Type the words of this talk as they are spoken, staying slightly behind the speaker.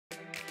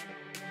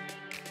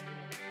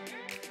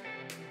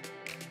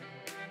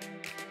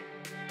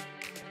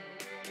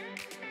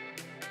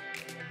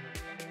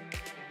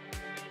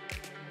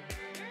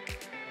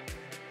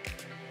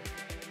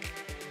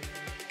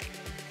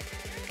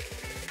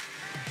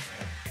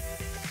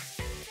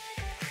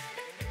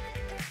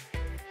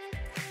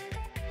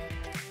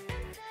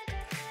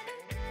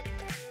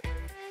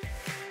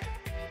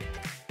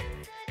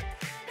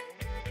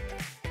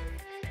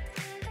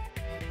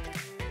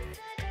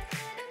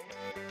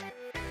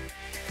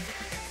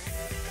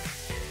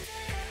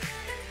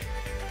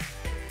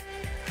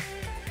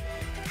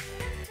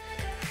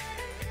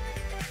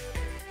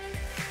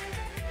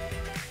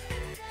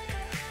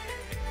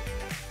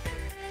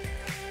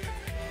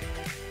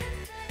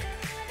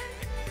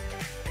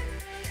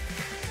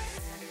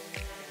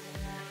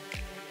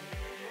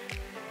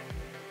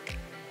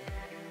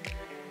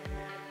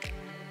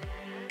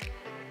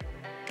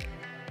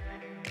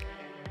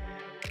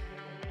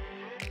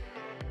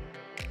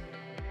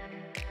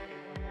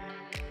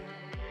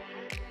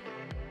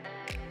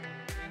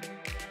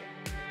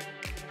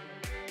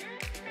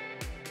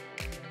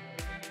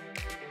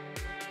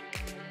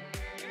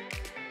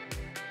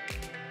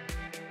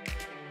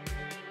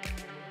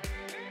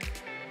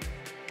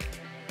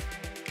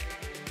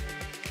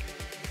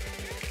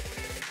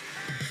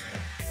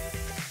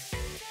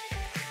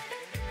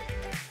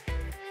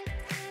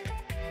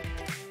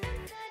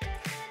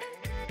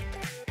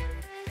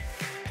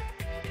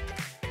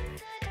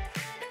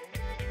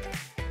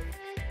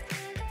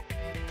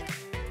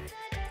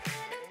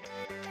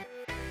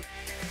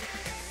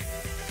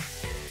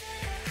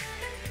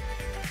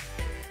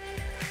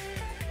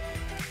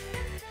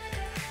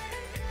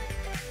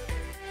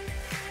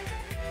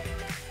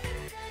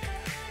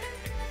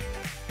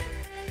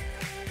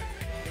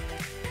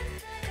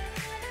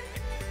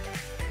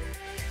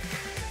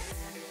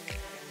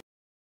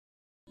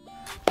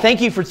Thank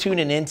you for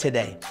tuning in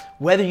today.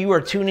 Whether you are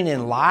tuning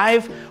in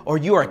live or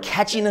you are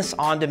catching us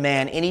on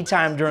demand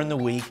anytime during the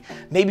week,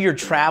 maybe you're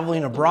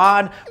traveling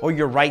abroad or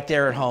you're right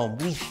there at home,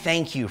 we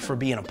thank you for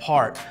being a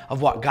part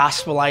of what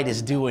Gospel Light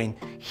is doing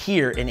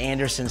here in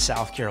Anderson,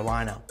 South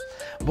Carolina.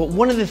 But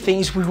one of the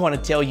things we want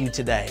to tell you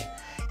today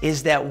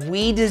is that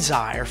we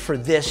desire for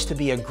this to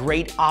be a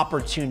great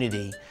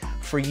opportunity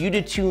for you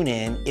to tune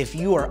in if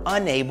you are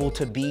unable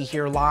to be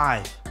here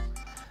live.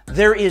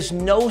 There is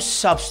no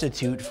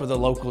substitute for the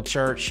local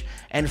church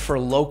and for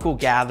local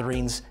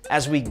gatherings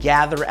as we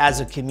gather as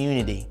a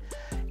community.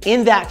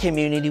 In that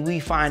community, we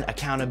find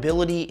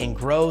accountability and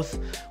growth,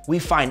 we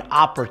find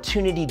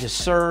opportunity to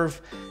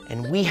serve,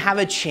 and we have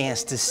a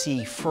chance to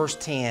see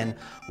firsthand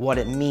what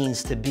it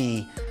means to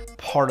be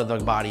part of the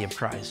body of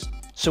Christ.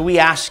 So we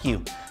ask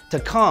you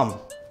to come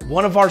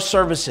one of our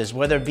services,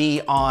 whether it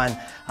be on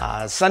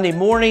Sunday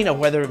morning or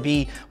whether it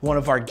be one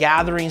of our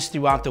gatherings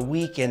throughout the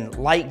week in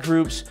light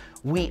groups.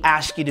 We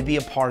ask you to be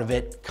a part of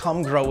it.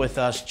 Come grow with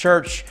us.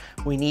 Church,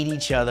 we need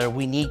each other.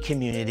 We need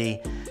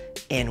community,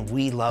 and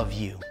we love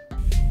you.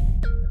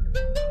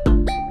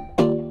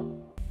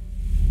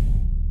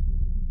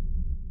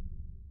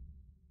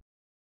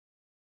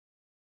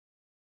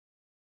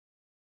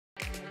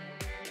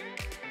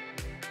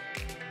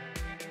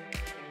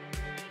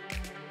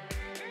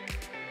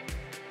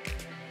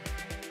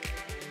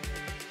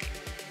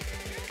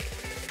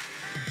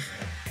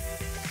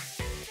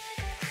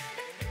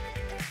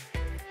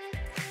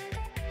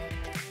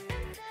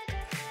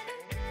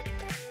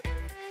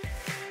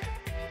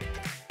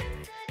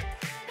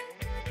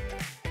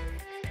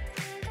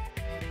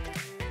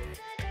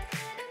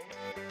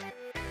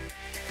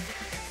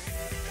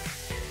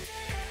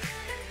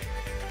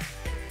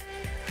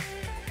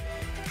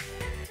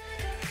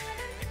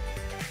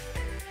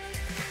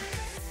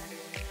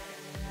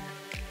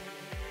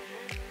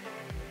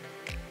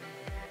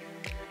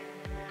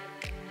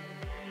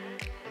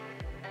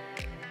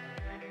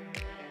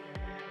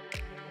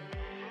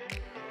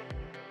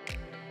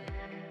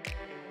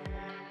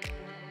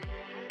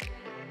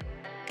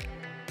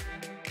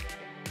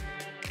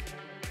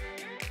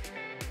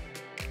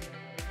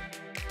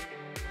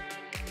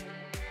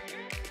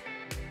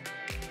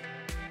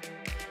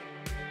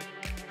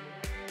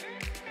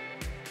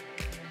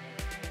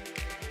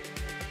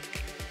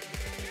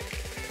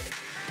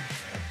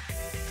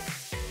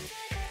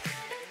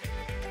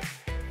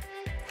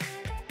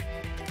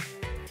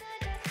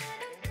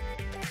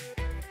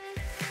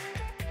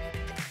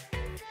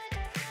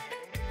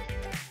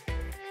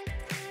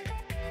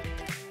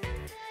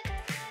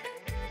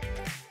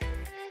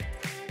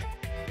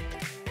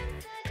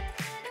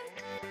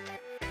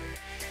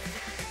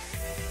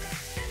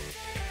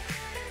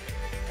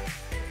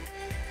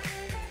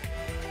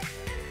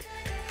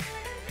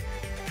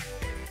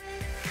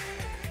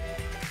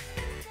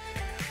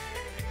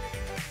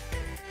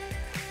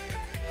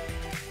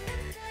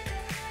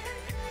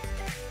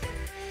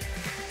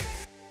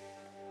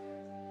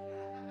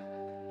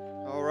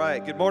 All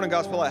right, good morning,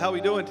 Gospel Light. How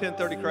we doing,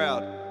 1030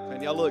 crowd?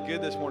 Man, y'all look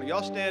good this morning.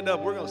 Y'all stand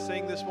up. We're going to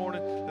sing this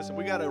morning. Listen,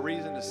 we got a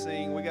reason to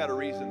sing. We got a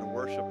reason to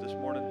worship this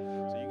morning.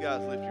 So you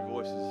guys lift your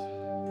voices.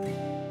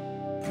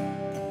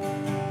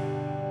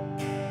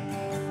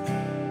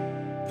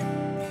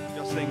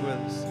 Y'all sing with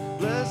us.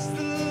 Bless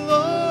the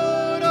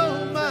Lord,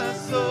 oh my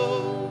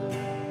soul.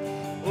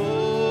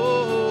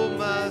 Oh,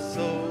 my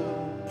soul.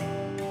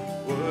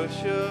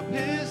 Worship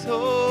His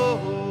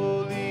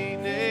holy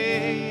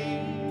name.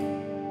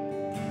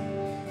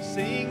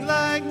 Sing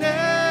like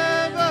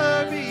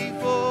never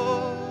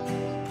before.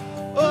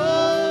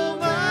 Oh,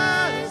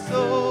 my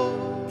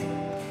soul,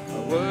 I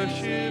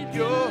worship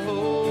your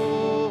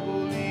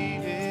holy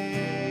name.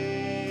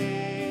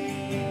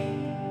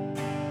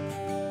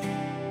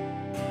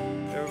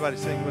 Everybody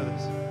sing with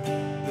us.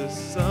 The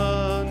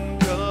sun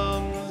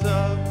comes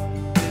up,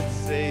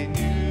 it's a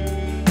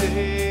new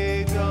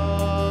day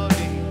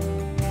dawning.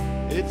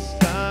 It's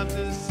time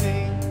to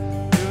sing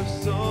your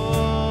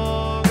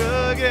song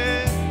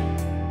again.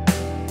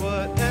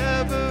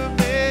 Whatever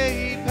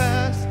may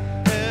pass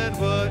and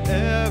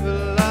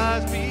whatever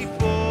lies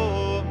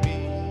before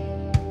me,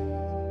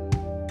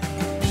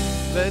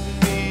 let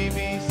me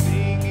be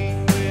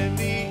singing when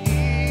the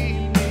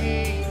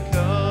evening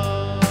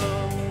comes.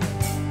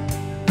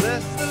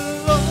 Bless the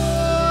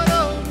Lord,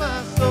 oh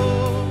my soul.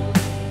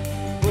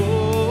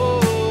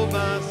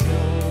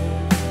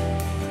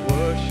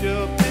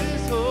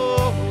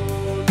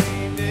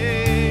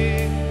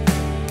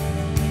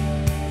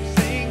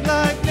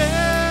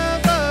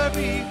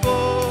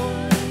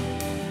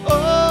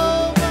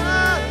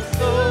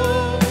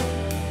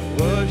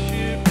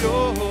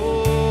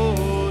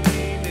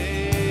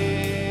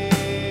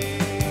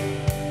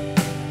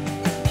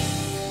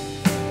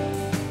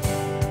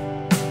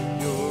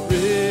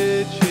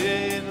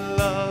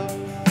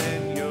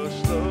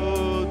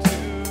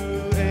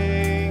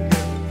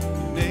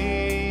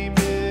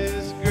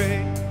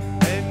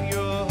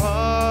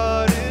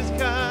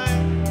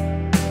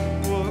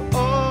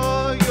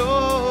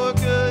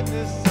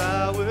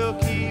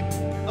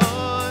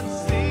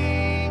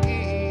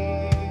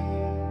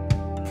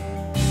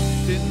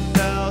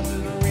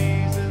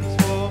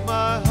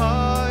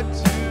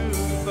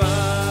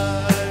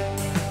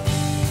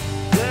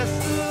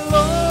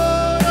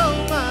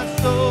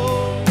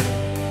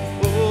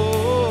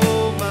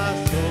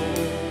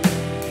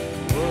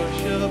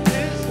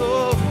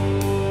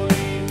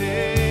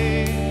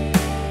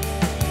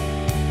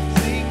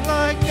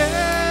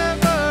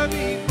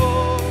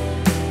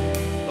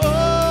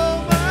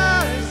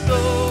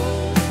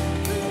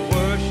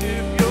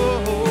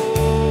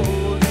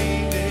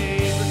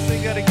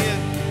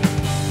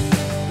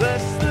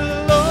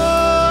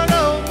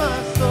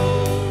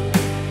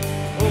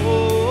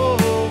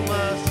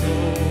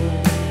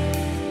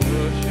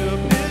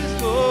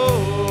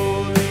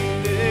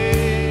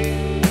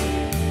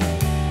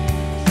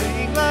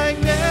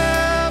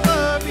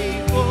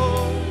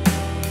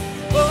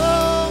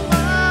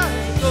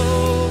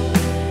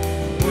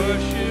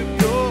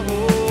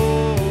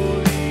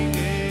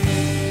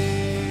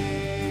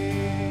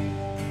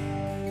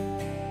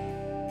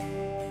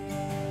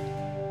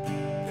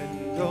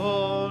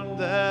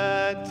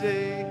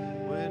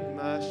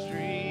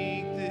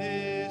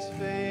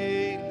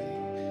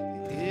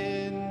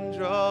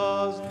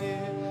 draws near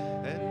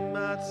and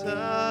my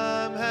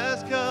time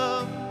has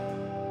come.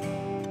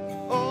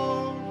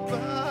 Oh,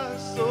 my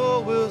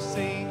soul will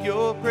sing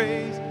your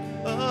praise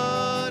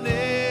unending.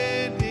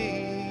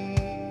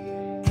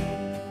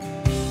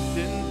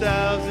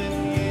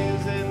 10,000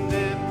 years and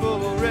then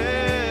forevermore.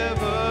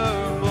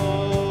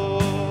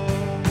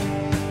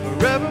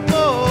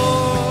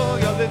 Forevermore.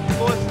 Y'all lift your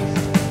voices.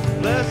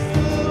 Bless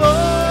the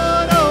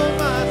Lord, oh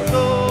my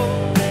soul.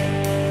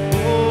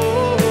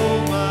 Oh,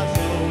 my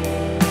soul.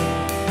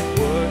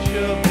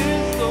 Worship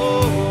His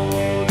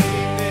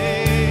holy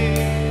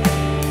name.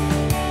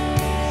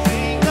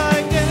 Sing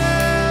like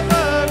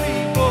never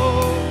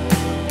before.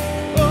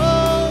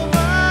 Oh,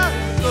 my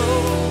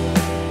soul.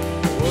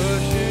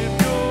 Worship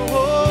Your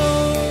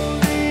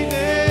holy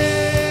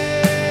name.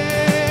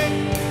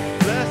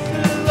 Bless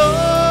the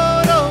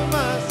Lord, oh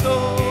my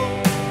soul.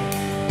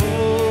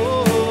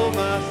 Oh,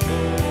 my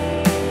soul.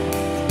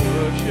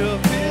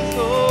 Worship His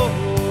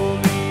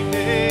holy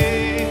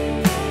name.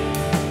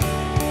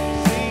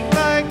 Sing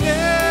like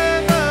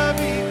never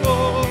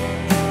before.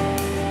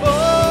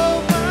 Oh,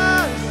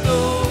 my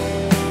soul.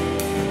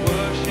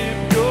 Worship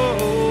Your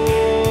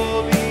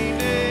holy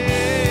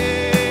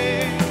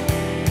name.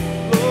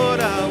 Lord,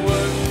 I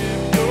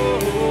worship Your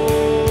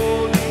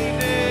holy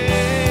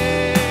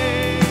name.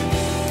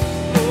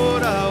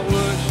 Lord, I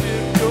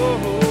worship Your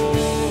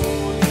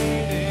holy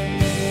name.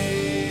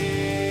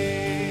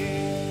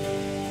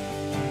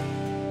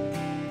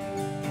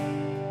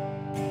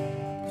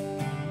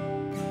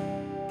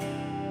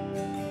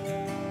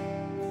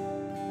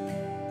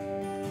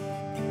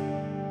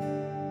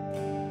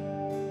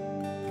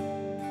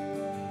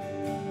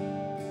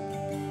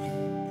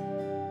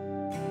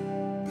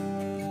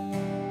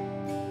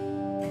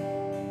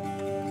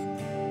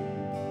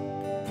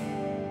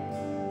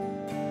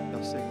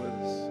 Now sing with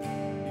us.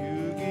 You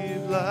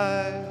give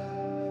life,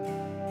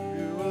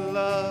 you will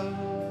love,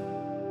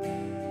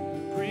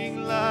 you bring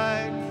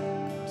light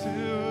to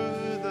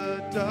the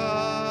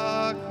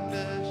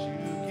darkness.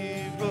 You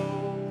give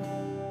hope,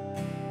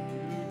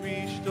 you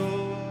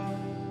restore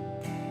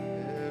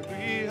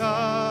every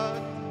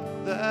heart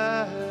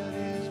that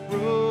is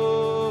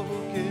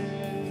broken.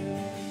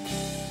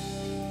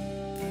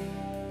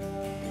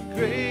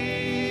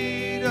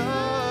 Great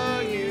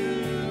are you,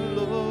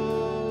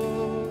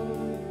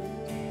 Lord.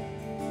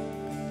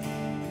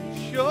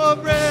 It's Your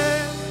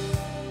breath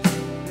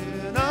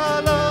in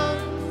our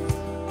lungs,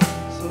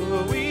 so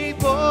we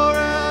pour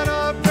out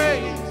our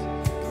praise,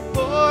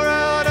 pour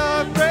out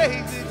our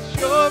praise. It's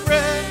Your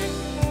breath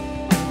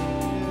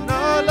in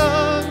our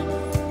lungs,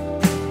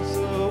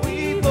 so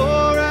we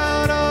pour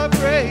out our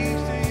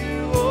praise to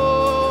You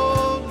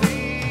only.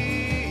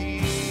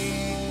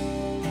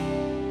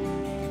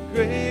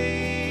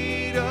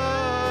 Great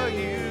are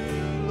You,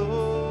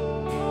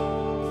 Lord.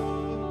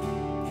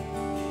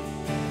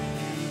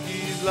 You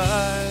give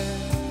life,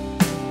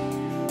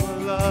 You are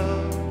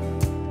love,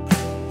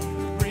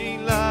 you bring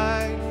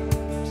light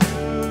to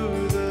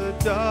the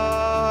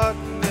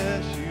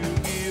darkness. You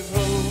give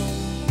hope,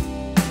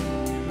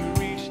 you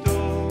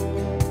restore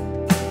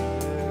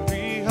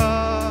every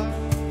heart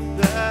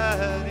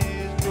that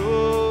is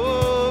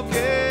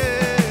broken.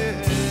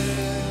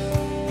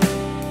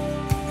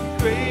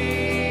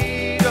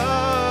 Great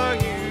are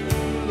You,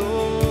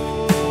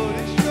 Lord.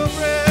 It's Your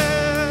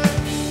breath,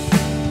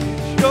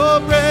 it's Your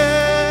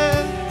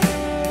breath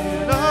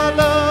in our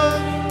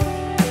lungs,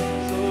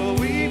 so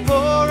we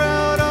pour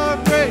out our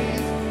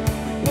praise,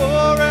 we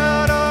pour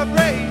out our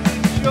praise.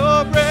 It's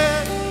Your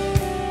breath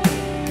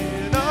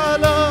in our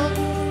lungs,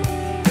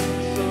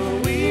 so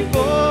we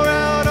pour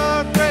out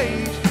our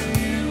praise to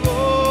You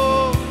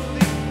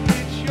only.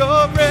 It's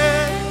Your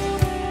breath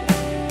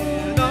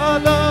in our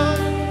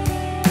lungs,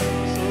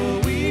 so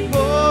we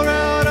pour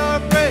out our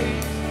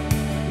praise,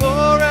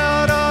 pour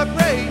out our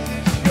praise.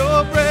 It's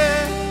Your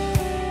breath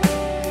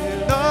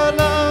in our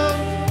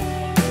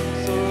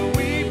lungs, so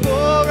we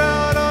pour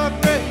out our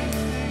praise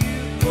to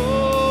You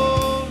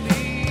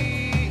only.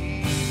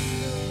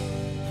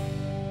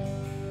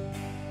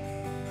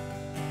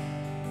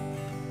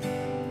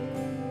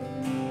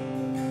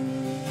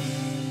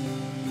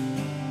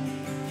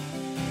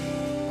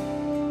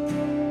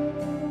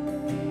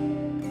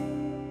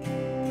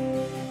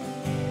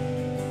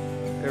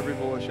 Every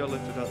voice, y'all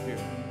lift it up here.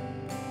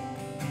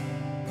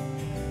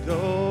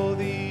 Though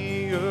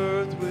the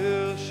earth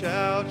will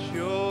shout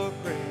Your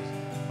praise,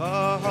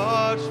 our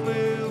hearts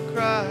will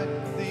cry,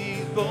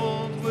 these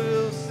bones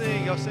will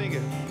sing. Y'all sing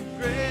it.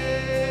 Great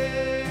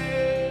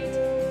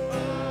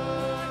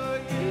are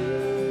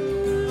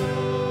You,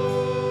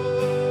 Lord.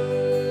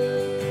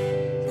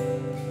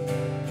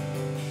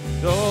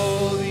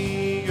 Though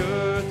the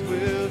earth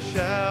will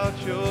shout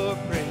Your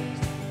praise,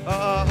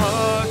 our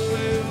hearts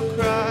will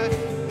cry,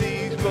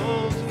 these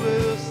bones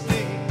will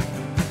sing.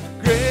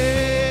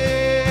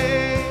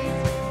 Great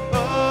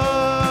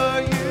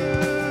are You,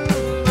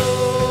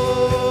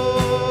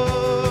 Lord.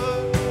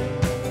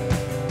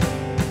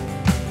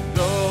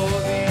 Though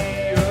the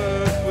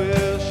earth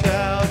will shout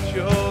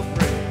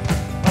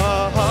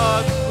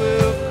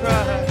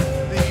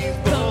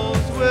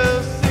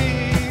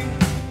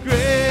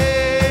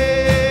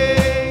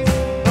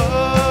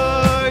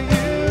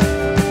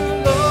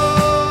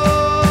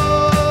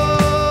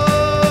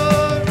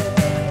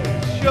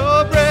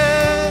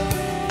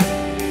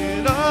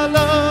our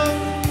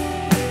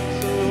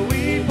lungs. So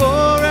we pour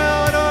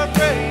out our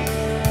praise.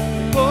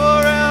 We pour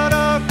out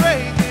our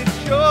praise.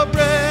 It's your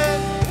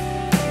breath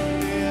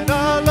in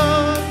our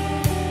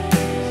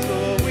lungs.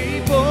 So we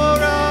pour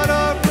out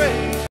our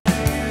praise to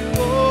you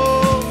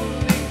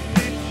only.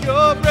 It's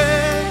your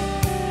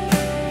breath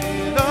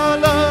in our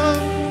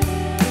lungs.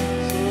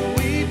 So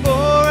we pour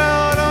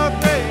out our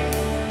praise.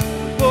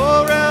 We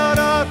pour out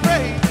our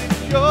praise.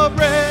 It's your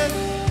breath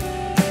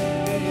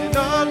in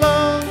our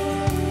lungs.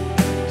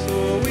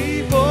 So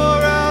we pour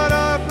out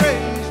our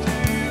praise to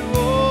you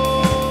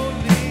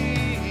only.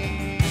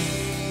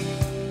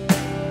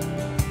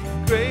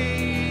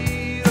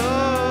 Great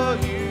are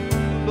you,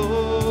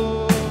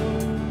 Lord.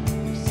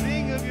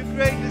 Sing of your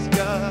greatness,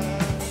 God.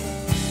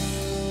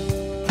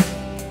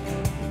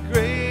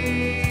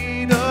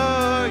 Great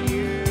are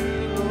you,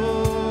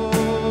 Lord.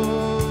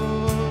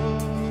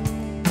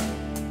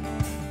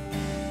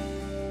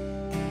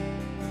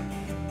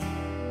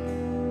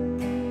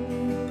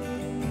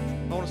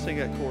 I want to sing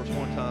that chorus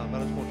one time. I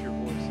just want your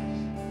voices.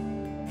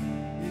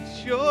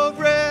 It's your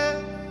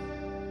breath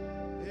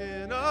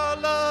in our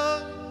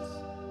lungs.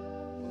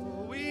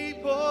 Oh, we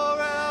pour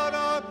out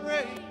our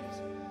praise.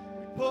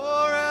 We pour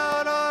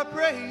out our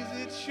praise.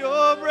 It's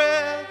your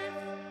breath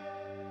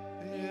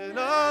in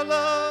our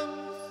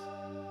lungs.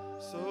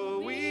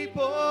 So we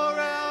pour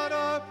out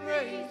our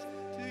praise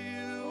to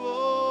you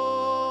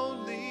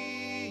only.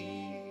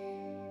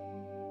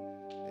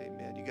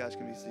 Amen. You guys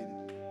can be seated.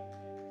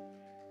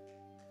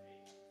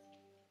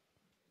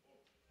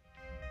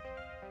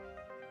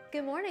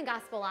 Good morning,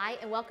 Gospel Light,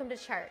 and welcome to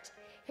church.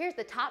 Here's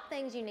the top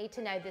things you need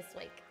to know this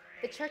week.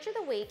 The Church of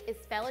the Week is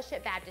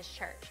Fellowship Baptist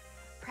Church.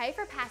 Pray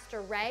for Pastor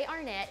Ray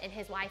Arnett and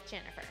his wife,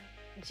 Jennifer.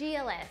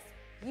 GLS,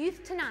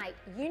 Youth Tonight,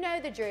 you know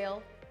the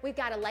drill. We've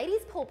got a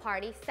ladies' pool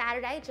party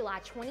Saturday, July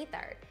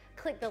 23rd.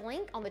 Click the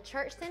link on the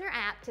Church Center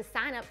app to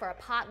sign up for a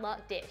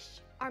potluck dish.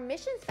 Our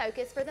missions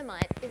focus for the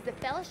month is the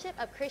Fellowship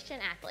of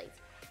Christian Athletes.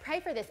 Pray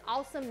for this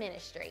awesome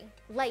ministry.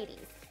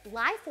 Ladies,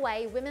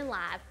 Lifeway Women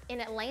Live in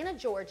Atlanta,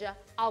 Georgia,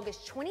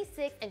 August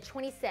 26th and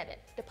 27th.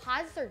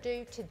 Deposits are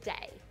due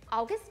today.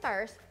 August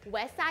 1st,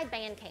 Westside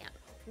Band Camp.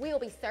 We will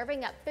be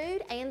serving up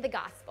food and the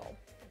gospel.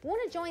 Want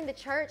to join the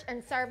church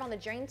and serve on the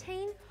Dream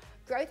Team?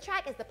 Growth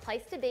Track is the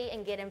place to be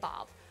and get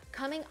involved.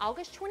 Coming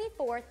August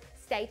 24th,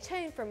 stay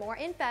tuned for more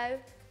info.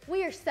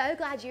 We are so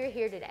glad you're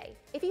here today.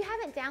 If you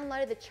haven't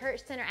downloaded the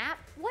Church Center app,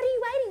 what are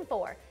you waiting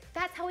for?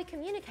 That's how we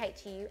communicate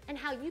to you and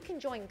how you can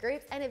join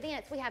groups and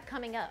events we have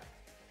coming up.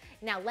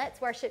 Now let's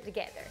worship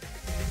together.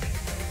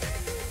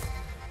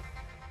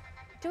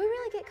 Do we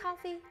really get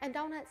coffee and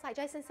donuts like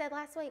Jason said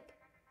last week?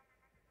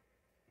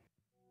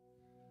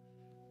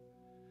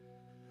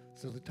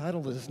 So the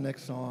title of this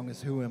next song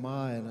is Who Am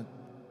I? And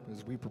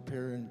as we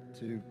prepare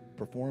to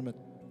perform it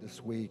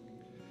this week,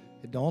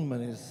 it dawned on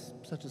me it's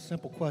such a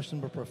simple question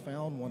but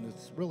profound one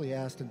that's really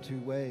asked in two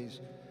ways.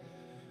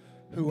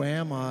 Who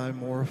am I?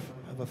 More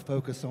of a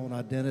focus on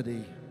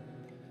identity.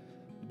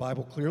 The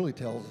Bible clearly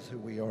tells us who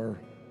we are.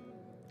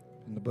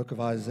 In the book of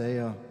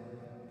Isaiah,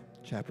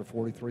 chapter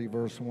 43,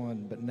 verse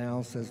 1, but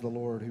now says the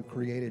Lord who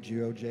created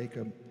you, O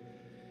Jacob,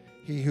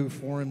 he who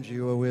formed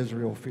you, O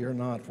Israel, fear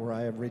not, for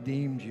I have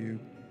redeemed you,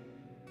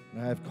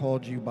 and I have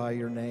called you by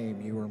your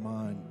name, you are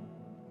mine.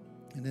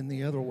 And then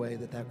the other way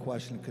that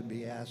question could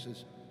be asked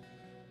is,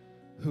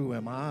 who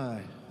am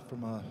I?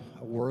 From a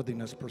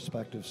worthiness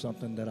perspective,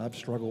 something that I've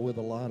struggled with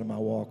a lot in my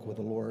walk with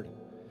the Lord.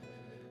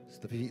 It's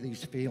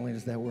these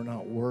feelings that we're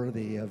not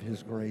worthy of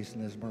his grace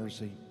and his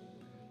mercy.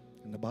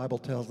 And the Bible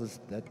tells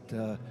us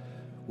that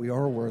we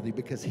are worthy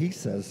because he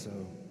says so.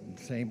 In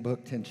the same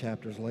book, 10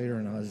 chapters later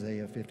in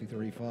Isaiah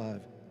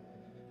 53:5.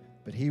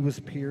 But he was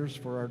pierced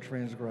for our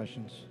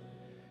transgressions.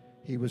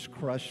 He was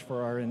crushed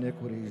for our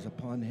iniquities.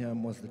 Upon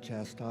him was the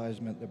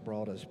chastisement that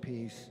brought us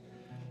peace.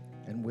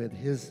 And with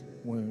his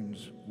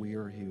wounds we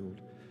are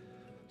healed.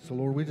 So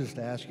Lord, we just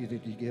ask you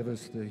that you give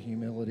us the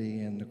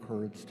humility and the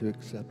courage to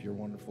accept your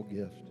wonderful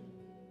gift.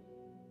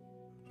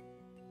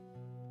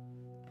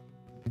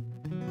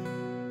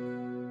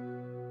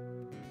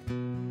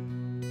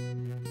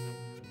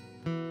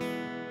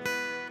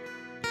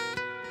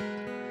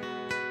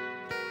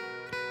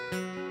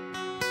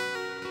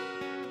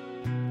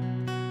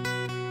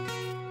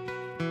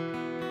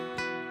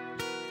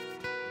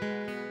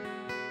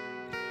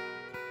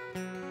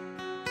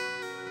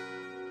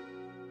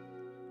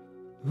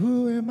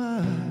 Who am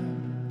I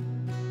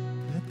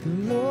that the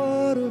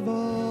Lord of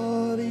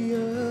all the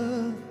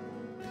earth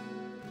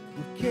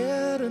would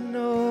care to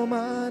know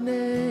my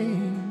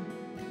name?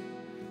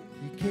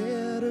 He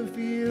care to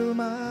feel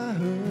my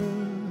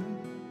hurt.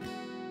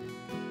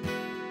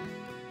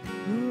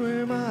 Who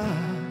am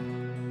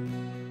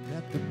I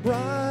that the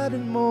bright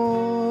and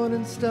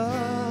morning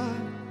star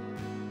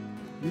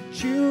would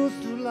choose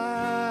to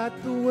light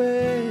the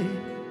way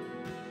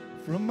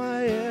from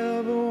my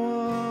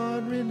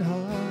ever-wandering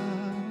heart?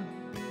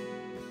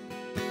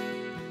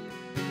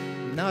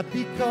 Not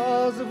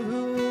because of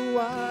who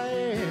I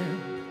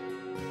am,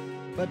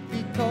 but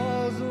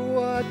because of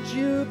what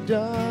you've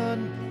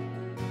done.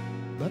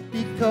 but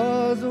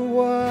because of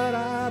what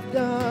I've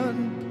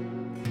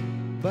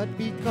done, but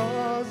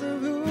because of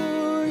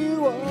who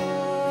you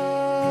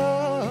are.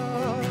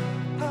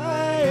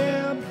 I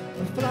am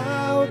a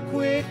flower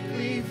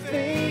quickly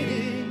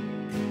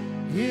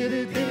fading, here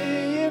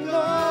today and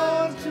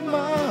gone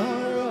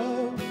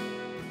tomorrow,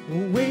 a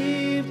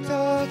wave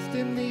tossed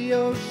in the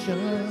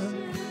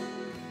ocean,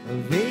 a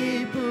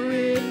vapor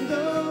in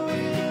the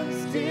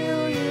wind.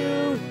 Still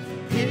you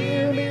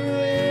hear me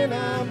when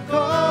I'm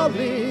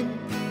calling,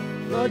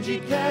 Lord, you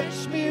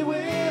catch me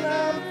when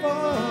I'm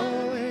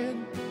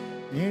falling,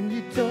 and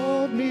you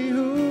told me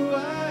who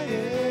I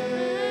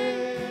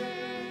am.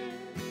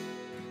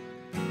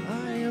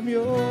 I am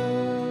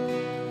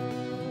yours.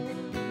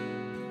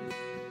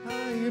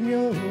 I am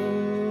yours.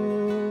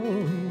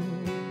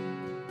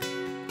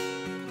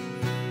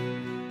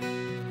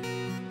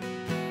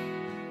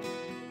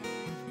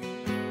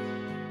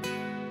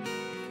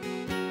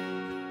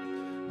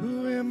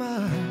 Who am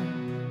I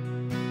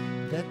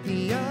that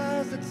the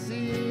eyes that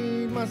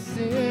see my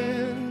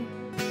sin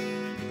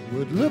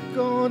would look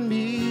on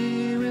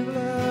me with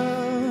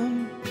love?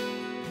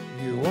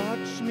 You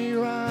watch me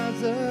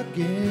rise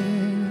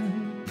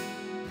again.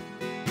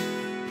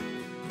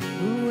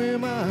 Who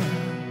am I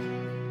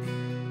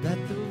that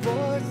the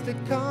voice that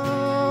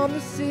calmed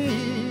the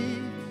sea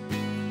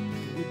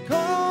would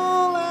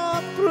call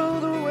out through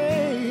the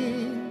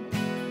rain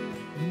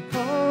and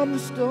calm the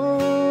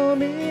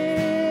storm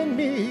in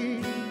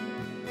me?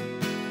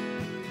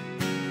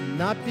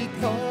 Not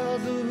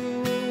because of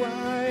who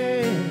I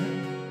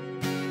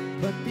am,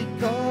 but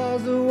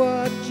because of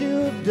what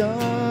you've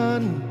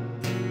done.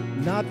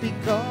 Not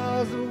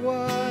because of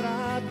what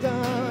I've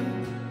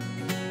done,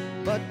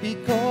 but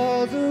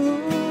because of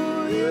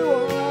who you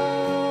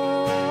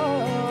are.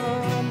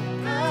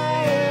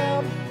 I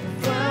am a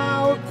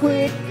flower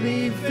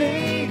quickly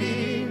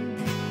fading,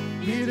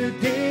 here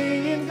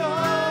today and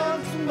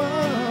gone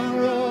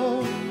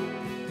tomorrow,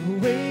 a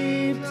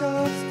wave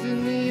tossed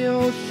in the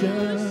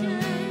ocean,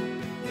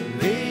 a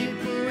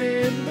vapor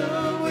in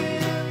the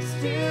wind.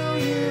 Still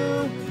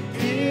you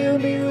hear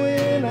me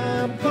when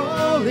I'm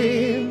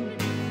calling,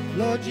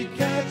 Lord, you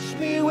catch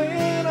me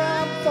when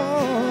I'm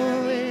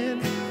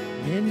falling,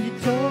 and you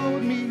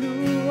told me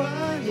who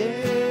I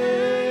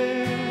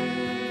am.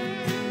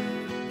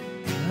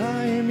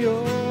 I am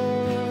yours.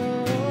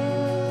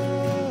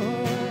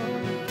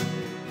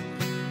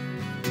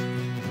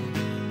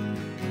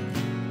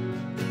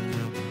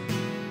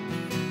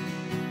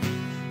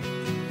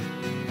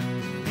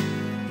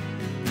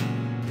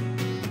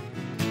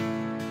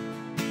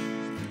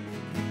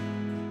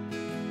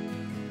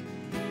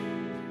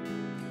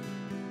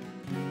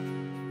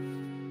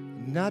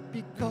 Not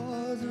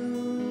because of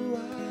who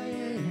I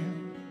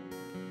am,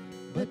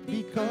 but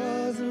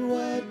because of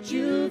what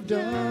you've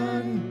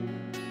done.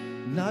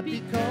 Not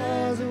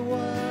because of what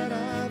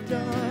I've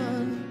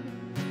done,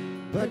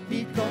 but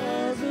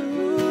because of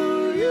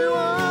who you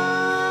are.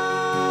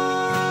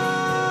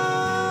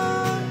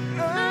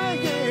 I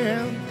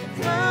am a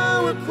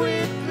flower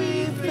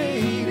quickly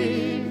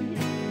fading,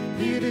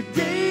 here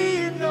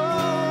today and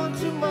gone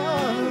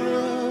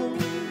tomorrow,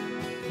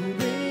 a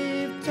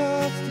wave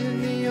tossed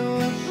in the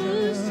ocean,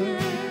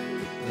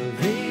 a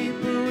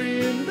vapor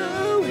in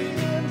the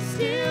wind.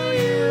 Still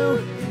you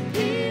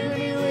hear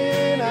me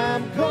when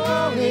I'm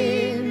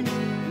calling,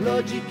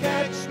 Lord, you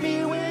catch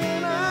me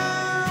when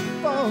I'm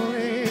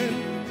falling.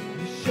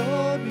 You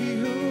showed me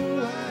who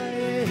I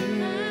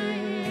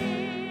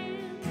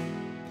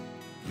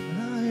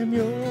am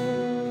yours.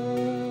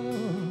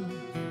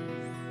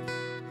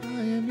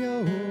 I am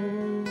yours.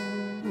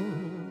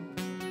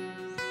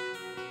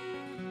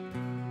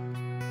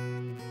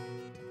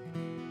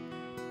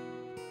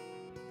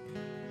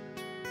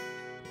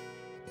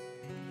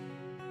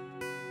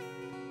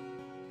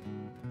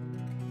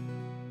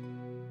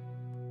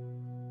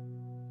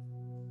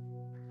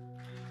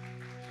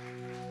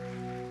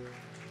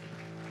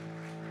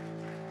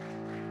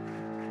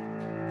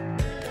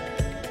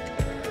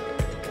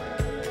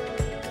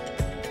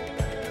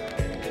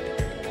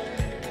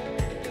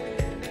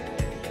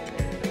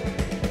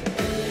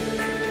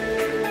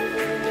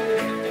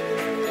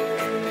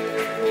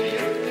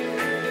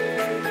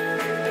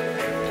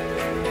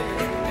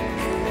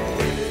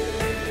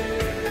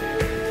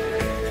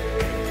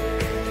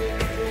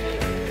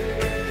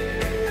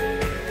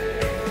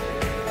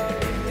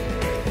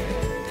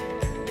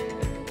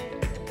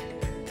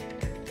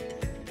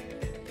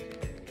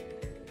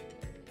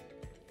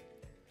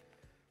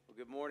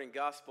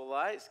 Gospel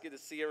Light. It's good to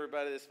see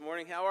everybody this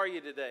morning. How are you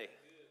today?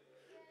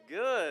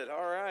 Good.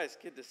 All right. It's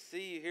good to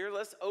see you here.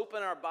 Let's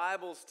open our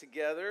Bibles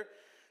together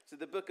to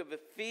the book of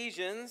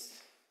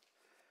Ephesians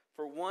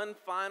for one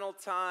final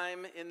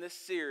time in this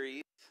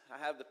series. I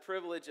have the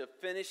privilege of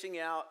finishing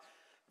out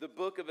the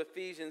book of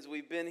Ephesians.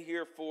 We've been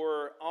here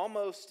for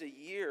almost a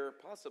year,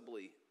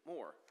 possibly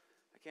more.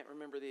 I can't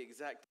remember the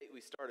exact date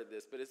we started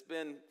this, but it's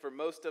been for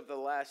most of the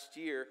last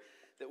year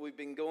that we've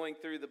been going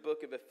through the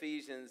book of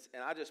Ephesians,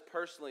 and I just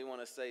personally want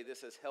to say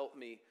this has helped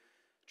me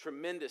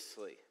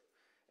tremendously.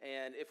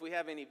 And if we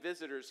have any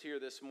visitors here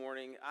this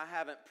morning, I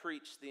haven't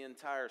preached the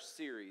entire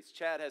series.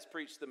 Chad has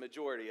preached the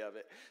majority of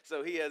it.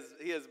 So he has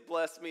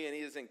blessed me and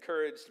he has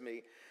encouraged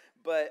me.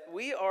 But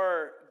we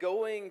are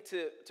going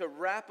to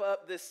wrap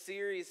up this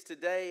series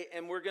today,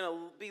 and we're going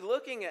to be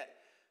looking at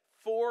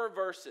 4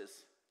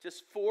 verses,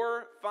 just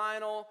 4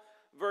 final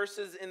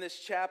verses in this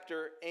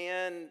chapter.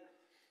 And,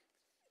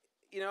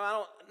 you know, I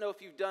don't know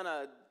if you've done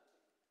a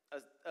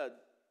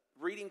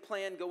reading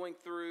plan going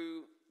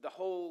through the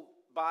whole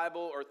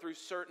Bible or through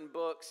certain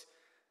books,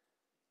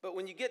 but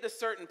when you get to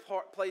certain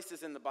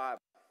places in the Bible,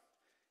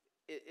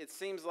 it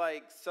seems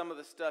like some of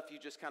the stuff you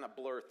just kind of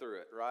blur through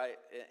it, right?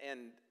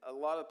 And a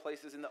lot of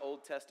places in the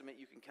Old Testament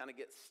you can kind of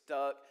get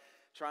stuck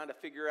trying to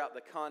figure out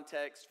the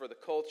context for the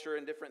culture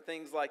and different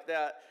things like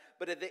that.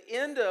 But at the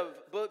end of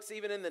books,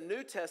 even in the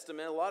New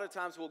Testament, a lot of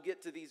times we'll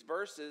get to these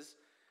verses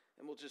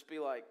and we'll just be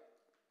like,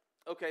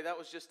 okay, that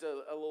was just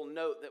a little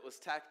note that was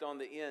tacked on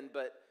the end.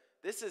 But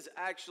this is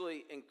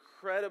actually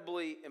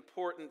incredibly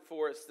important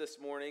for us this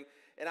morning.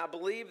 And I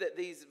believe that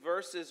these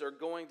verses are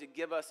going to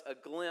give us a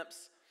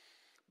glimpse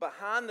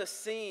behind the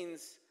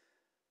scenes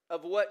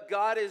of what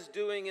God is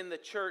doing in the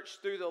church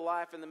through the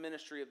life and the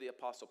ministry of the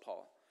Apostle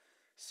Paul.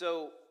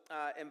 So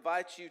I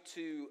invite you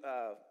to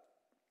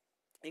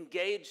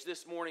engage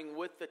this morning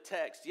with the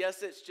text.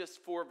 Yes, it's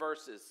just 4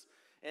 verses.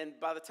 And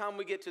by the time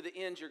we get to the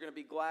end, you're going to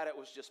be glad it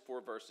was just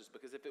 4 verses,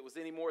 because if it was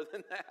any more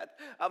than that,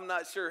 I'm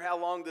not sure how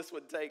long this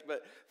would take.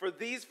 But for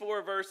these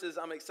 4 verses,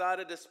 I'm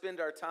excited to spend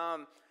our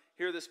time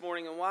here this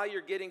morning. And while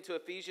you're getting to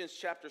Ephesians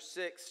chapter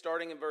 6,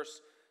 starting in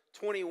verse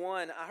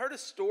 21, I heard a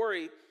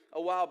story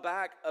a while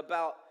back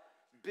about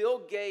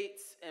Bill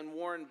Gates and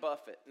Warren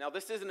Buffett. Now,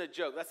 this isn't a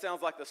joke. That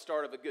sounds like the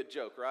start of a good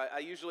joke, right? I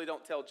usually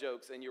don't tell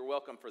jokes, and you're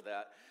welcome for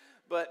that.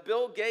 But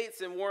Bill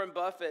Gates and Warren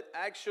Buffett,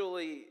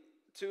 actually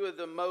 2 of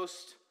the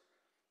most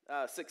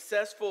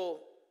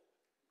successful,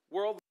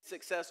 worldly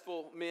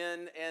successful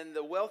men and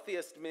the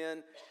wealthiest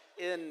men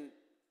in,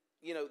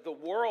 the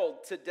world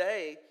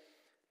today,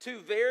 2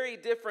 very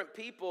different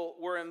people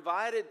were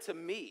invited to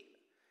meet.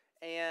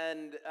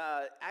 And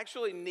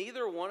actually,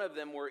 neither one of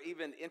them were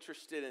even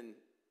interested in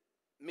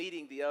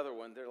meeting the other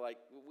one. They're like,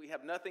 we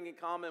have nothing in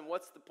common.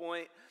 What's the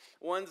point?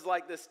 One's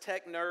like this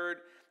tech nerd,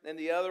 and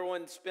the other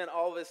one spent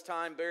all of his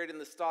time buried in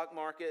the stock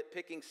market,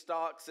 picking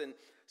stocks. And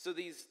so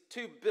these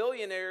 2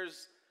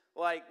 billionaires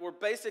were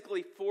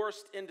basically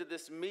forced into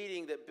this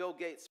meeting that Bill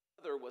Gates'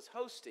 mother was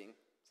hosting.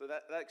 So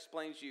that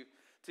explains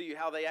to you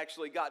how they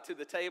actually got to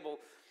the table.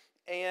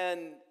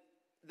 And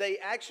they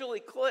actually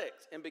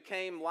clicked and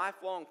became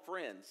lifelong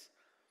friends.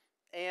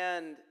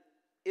 And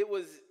it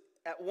was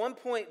at one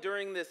point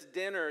during this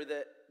dinner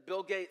that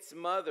Bill Gates'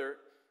 mother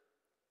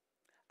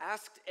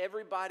asked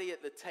everybody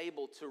at the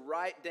table to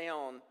write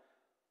down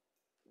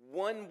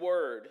one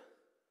word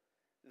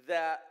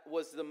that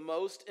was the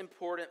most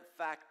important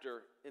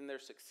factor in their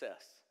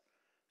success.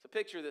 So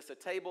picture this, a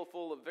table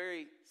full of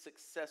very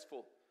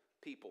successful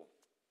people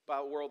by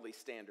a worldly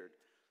standard.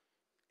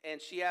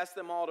 And she asked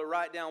them all to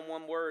write down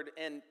one word.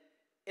 And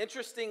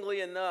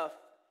interestingly enough,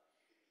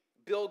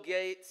 Bill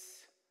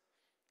Gates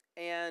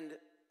and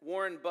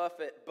Warren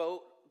Buffett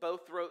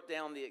both wrote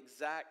down the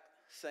exact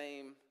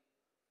same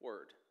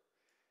word.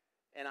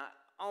 And I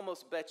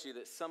almost bet you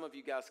that some of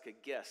you guys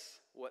could guess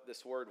what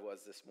this word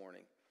was this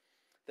morning.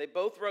 They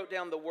both wrote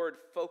down the word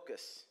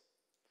focus.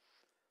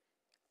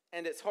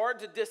 And it's hard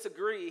to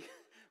disagree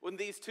when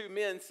these 2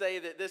 men say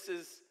that this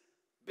has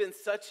been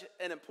such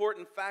an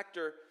important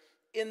factor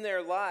in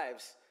their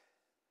lives.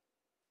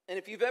 And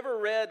if you've ever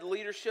read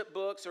leadership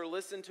books or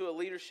listened to a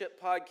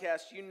leadership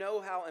podcast, you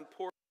know how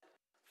important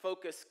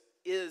focus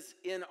is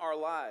in our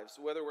lives,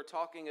 whether we're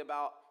talking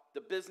about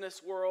the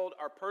business world,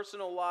 our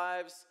personal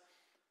lives,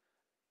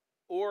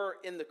 or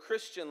in the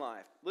Christian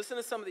life. Listen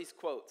to some of these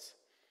quotes.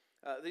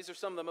 These are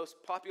some of the most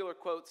popular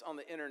quotes on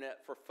the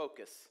internet for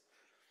focus.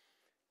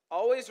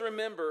 Always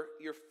remember,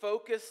 your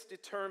focus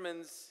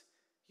determines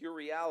your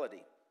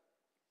reality.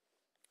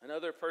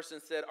 Another person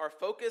said, our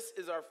focus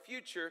is our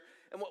future,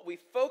 and what we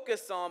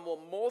focus on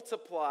will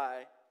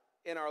multiply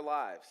in our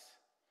lives.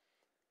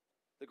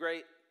 The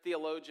great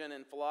theologian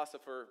and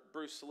philosopher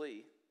Bruce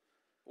Lee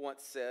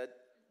once said,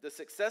 the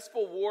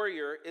successful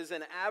warrior is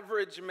an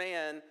average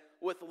man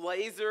with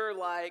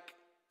laser-like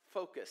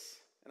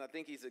focus. And I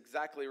think he's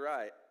exactly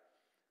right.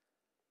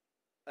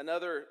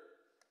 Another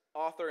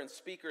author and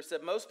speaker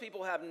said, most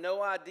people have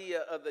no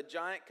idea of the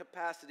giant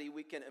capacity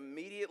we can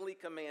immediately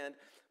command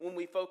when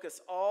we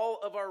focus all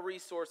of our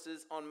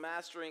resources on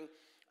mastering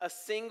a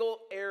single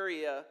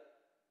area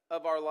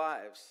of our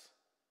lives.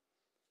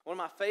 One of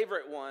my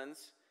favorite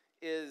ones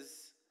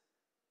is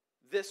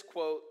this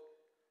quote.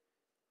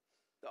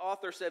 The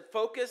author said,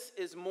 focus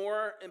is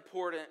more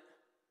important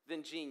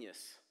than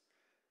genius.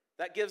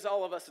 That gives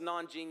all of us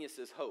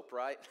non-geniuses hope,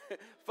 right?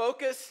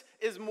 Focus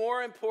is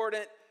more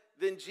important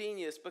than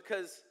genius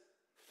because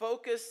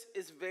focus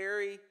is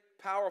very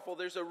powerful.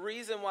 There's a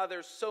reason why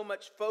there's so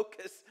much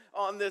focus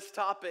on this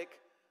topic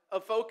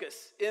of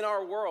focus in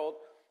our world,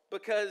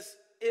 because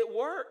it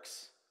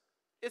works.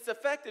 It's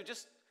effective.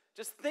 Just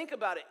Just think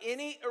about it.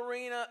 Any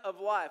arena of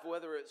life,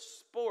 whether it's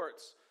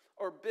sports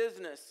or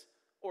business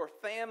or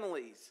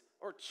families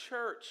or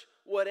church,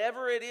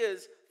 whatever it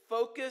is,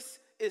 focus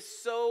is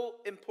so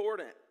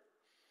important.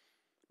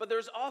 But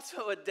there's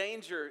also a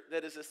danger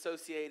that is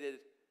associated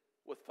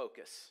with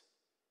focus.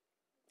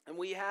 And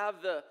we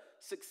have the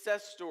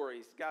success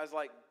stories, guys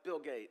like Bill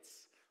Gates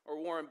or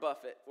Warren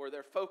Buffett, where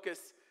their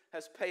focus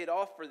has paid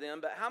off for them.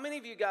 But how many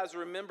of you guys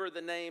remember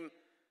the name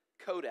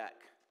Kodak?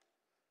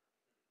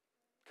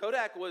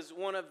 Kodak was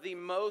one of the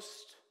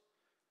most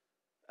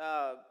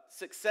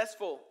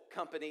successful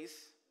companies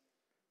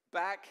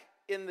back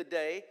in the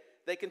day.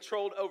 They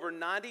controlled over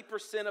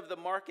 90% of the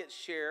market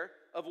share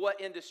of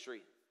what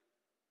industry?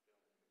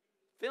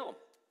 Film,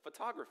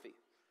 photography.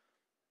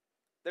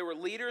 They were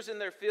leaders in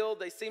their field.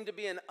 They seemed to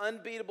be an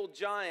unbeatable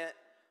giant,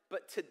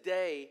 but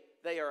today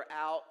they are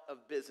out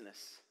of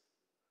business.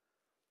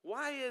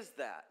 Why is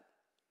that?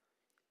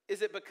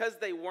 Is it because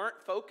they weren't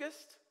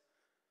focused?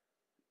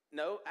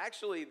 No,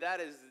 actually,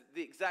 that is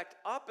the exact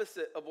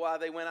opposite of why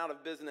they went out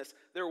of business.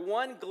 Their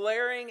one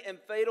glaring and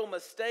fatal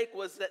mistake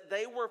was that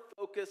they were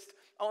focused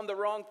on the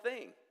wrong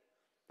thing.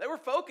 They were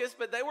focused,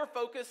 but they were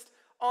focused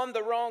on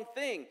the wrong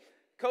thing.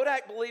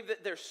 Kodak believed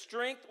that their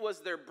strength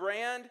was their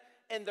brand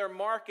and their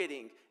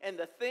marketing, and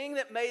the thing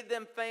that made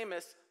them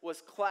famous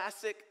was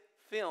classic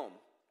film.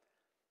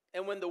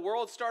 And when the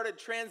world started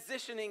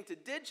transitioning to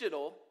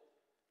digital,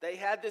 they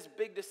had this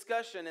big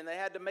discussion and they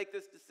had to make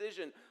this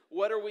decision.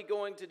 What are we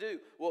going to do?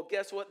 Well,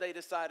 guess what they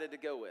decided to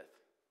go with?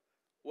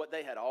 What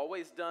they had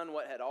always done,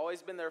 what had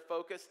always been their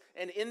focus.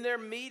 And in their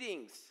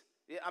meetings,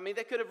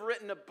 they could have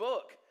written a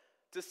book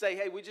to say,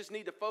 hey, we just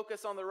need to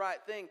focus on the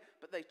right thing.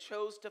 But they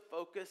chose to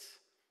focus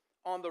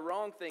on the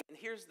wrong thing. And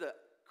here's the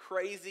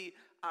crazy,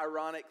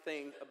 ironic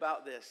thing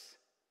about this.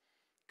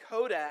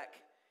 Kodak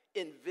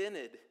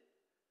invented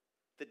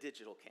the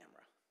digital camera.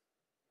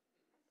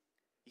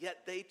 Yet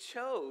they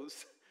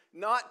chose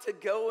not to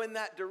go in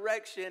that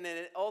direction, and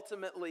it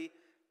ultimately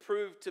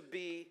proved to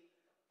be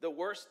the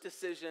worst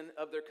decision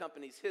of their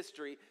company's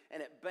history,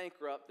 and it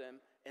bankrupted them,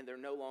 and they're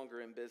no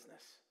longer in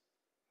business.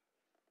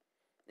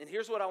 And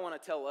here's what I want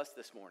to tell us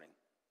this morning.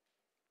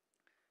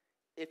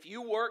 If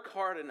you work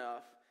hard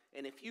enough,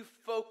 and if you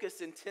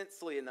focus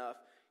intensely enough,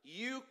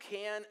 you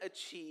can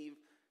achieve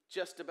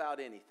just about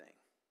anything.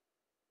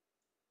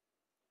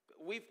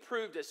 We've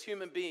proved as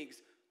human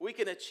beings, we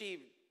can achieve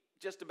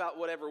just about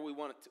whatever we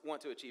want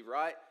to achieve,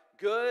 right?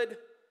 Good,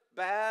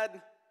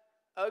 bad,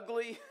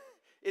 ugly,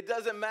 it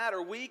doesn't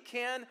matter. We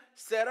can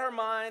set our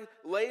mind,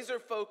 laser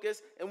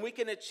focus, and we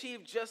can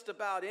achieve just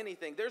about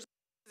anything. There's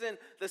a reason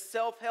the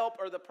self-help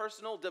or the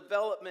personal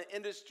development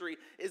industry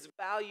is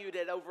valued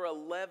at over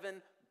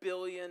 $11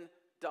 billion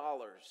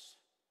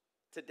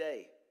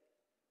today.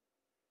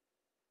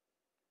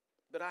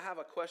 But I have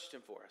a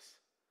question for us.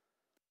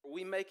 Are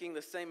we making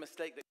the same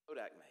mistake that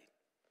Kodak made?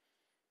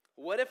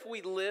 What if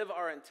we live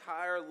our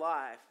entire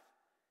life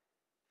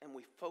and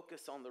we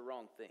focus on the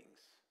wrong things?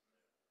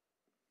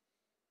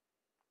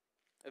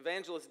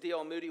 Evangelist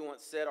D.L. Moody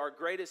once said, our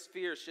greatest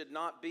fear should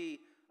not be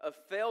of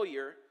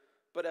failure,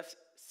 but of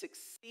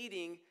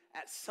succeeding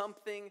at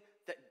something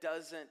that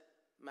doesn't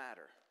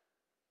matter.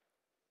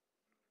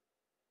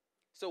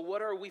 So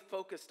what are we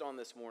focused on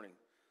this morning?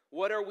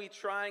 What are we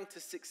trying to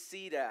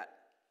succeed at?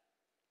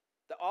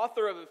 The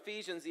author of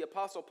Ephesians, the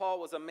Apostle Paul,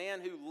 was a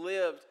man who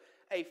lived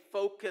a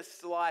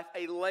focused life,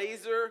 a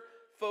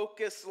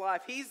laser-focused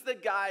life. He's the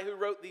guy who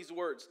wrote these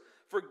words,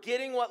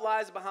 forgetting what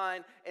lies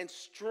behind and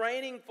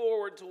straining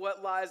forward to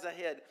what lies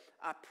ahead.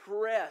 I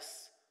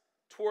press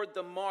toward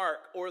the mark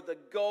or the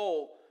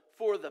goal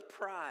for the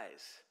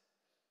prize.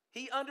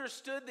 He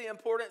understood the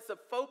importance of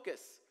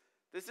focus.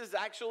 This is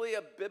actually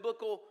a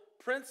biblical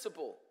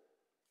principle.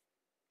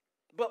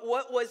 But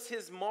what was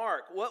his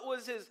mark? What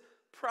was his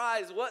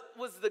prize? What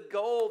was the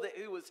goal that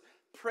he was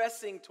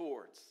pressing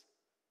towards?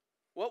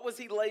 What was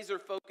he laser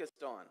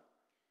focused on?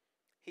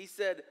 He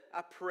said,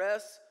 I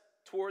press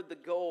toward the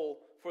goal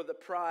for the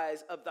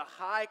prize of the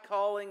high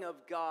calling of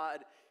God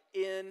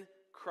in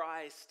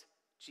Christ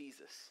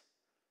Jesus.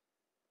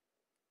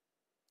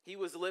 He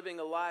was living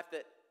a life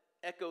that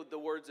echoed the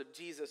words of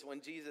Jesus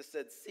when Jesus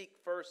said, seek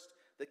first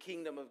the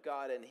kingdom of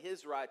God and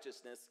his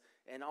righteousness,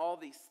 and all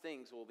these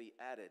things will be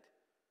added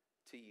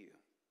to you.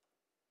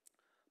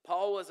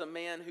 Paul was a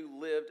man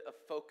who lived a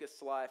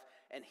focused life,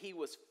 and he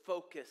was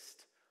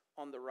focused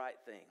on the right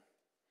thing.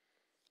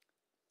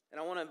 And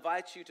I want to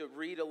invite you to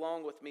read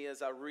along with me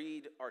as I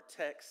read our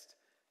text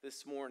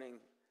this morning.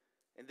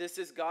 And this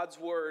is God's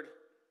word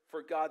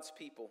for God's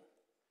people.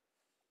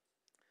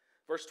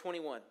 Verse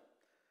 21.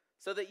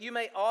 So that you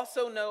may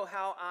also know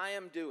how I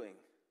am doing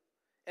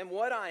and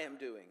what I am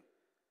doing.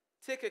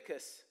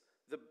 Tychicus,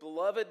 the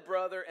beloved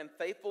brother and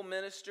faithful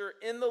minister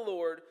in the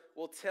Lord,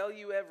 will tell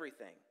you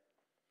everything.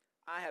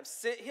 I have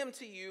sent him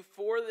to you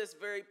for this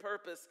very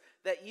purpose,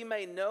 that you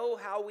may know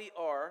how we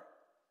are,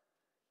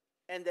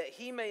 and that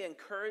he may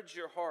encourage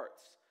your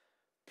hearts.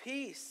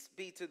 Peace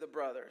be to the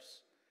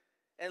brothers,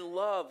 and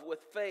love with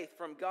faith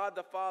from God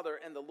the Father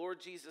and the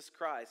Lord Jesus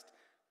Christ.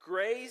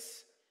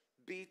 Grace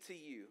be to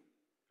you,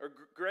 or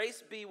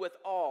grace be with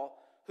all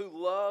who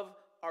love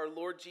our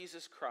Lord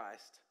Jesus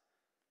Christ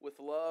with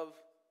love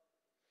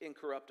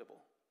incorruptible.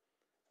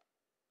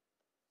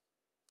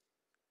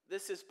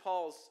 This is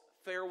Paul's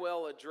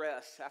farewell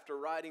address after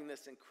writing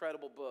this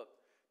incredible book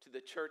to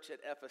the church at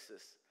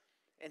Ephesus.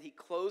 And he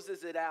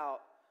closes it out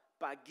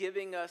by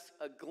giving us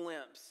a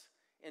glimpse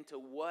into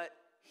what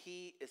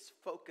he is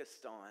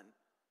focused on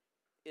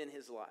in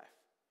his life.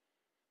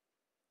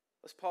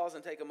 Let's pause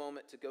and take a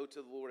moment to go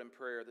to the Lord in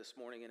prayer this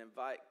morning and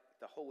invite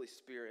the Holy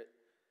Spirit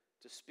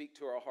to speak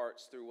to our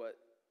hearts through what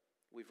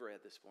we've read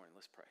this morning.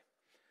 Let's pray.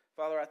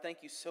 Father, I thank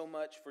you so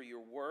much for your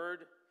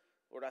word.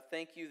 Lord, I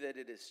thank you that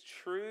it is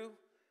true.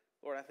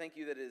 Lord, I thank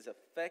you that it is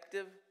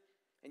effective,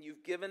 and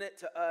you've given it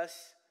to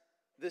us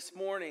this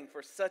morning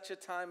for such a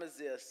time as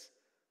this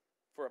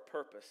for a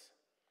purpose.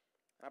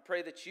 And I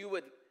pray that you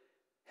would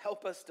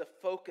help us to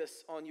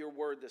focus on your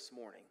word this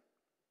morning.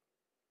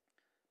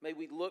 May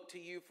we look to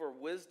you for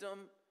wisdom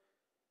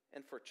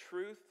and for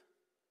truth.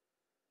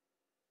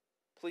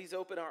 Please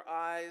open our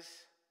eyes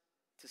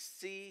to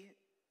see,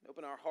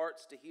 open our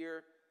hearts to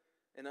hear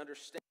and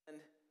understand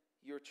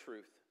your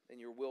truth and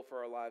your will for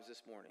our lives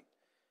this morning.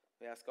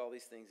 We ask all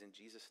these things in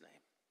Jesus'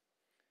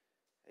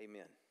 name.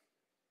 Amen.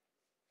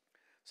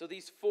 So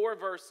these 4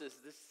 verses,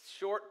 this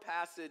short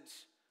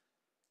passage,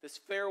 this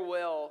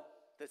farewell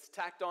that's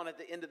tacked on at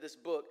the end of this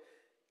book,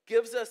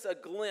 gives us a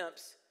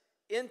glimpse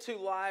into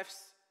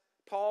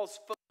Paul's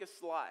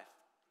focused life.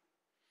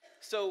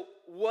 So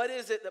what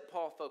is it that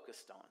Paul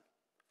focused on?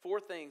 4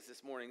 things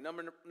this morning.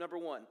 Number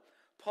 1,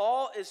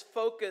 Paul is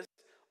focused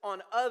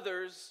on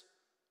others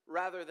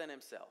rather than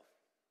himself.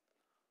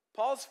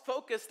 Paul's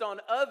focused on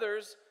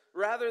others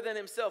rather than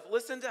himself.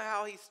 Listen to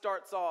how he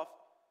starts off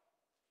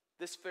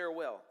this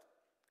farewell.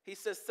 He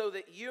says, so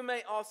that you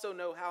may also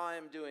know how I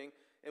am doing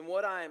and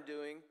what I am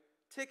doing,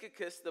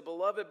 Tychicus, the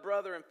beloved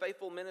brother and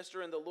faithful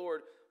minister in the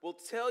Lord, will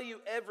tell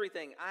you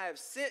everything. I have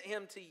sent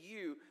him to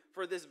you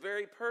for this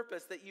very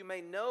purpose, that you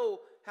may know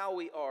how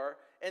we are,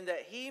 and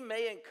that he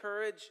may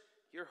encourage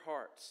your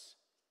hearts.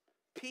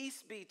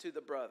 Peace be to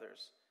the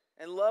brothers,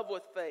 and love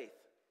with faith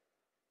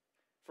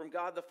from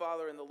God the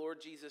Father and the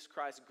Lord Jesus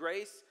Christ.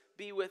 Grace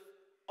be with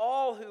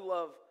all who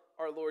love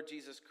our Lord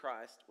Jesus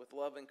Christ with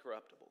love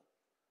incorruptible.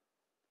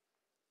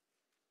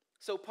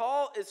 So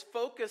Paul is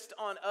focused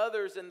on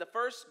others, and the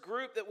first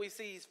group that we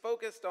see he's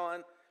focused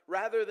on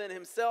rather than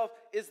himself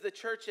is the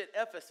church at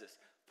Ephesus.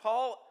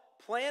 Paul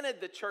planted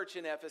the church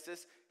in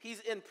Ephesus. He's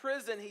in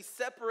prison. He's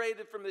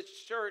separated from the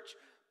church,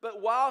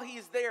 but while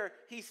he's there,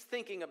 he's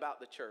thinking about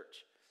the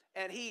church.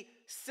 And he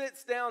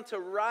sits down to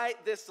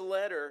write this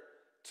letter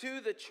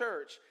to the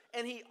church,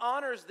 and he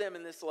honors them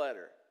in this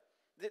letter.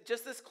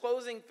 Just this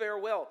closing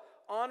farewell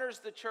honors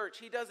the church.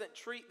 He doesn't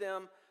treat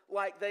them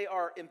like they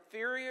are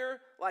inferior,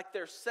 like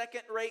they're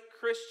second-rate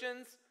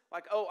Christians,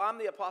 like, oh, I'm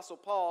the Apostle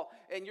Paul,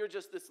 and you're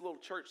just this little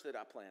church that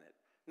I planted.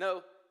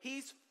 No,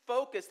 he's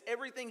focused.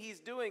 Everything he's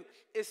doing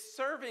is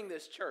serving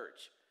this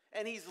church,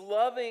 and he's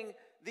loving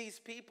these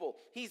people.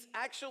 He's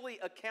actually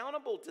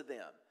accountable to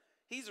them.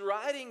 He's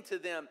writing to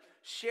them,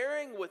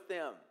 sharing with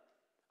them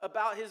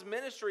about his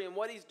ministry and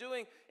what he's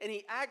doing, and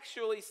he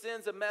actually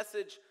sends a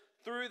message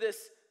through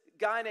this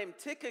guy named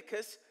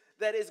Tychicus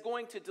that is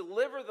going to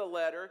deliver the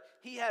letter.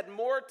 He had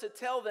more to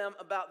tell them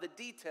about the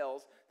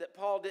details that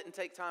Paul didn't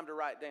take time to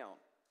write down.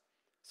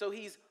 So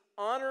he's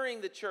honoring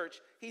the church.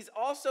 He's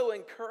also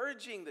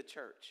encouraging the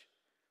church.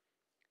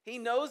 He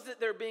knows that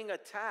they're being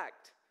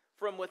attacked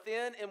from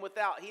within and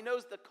without. He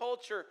knows the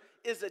culture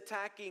is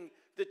attacking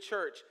the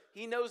church.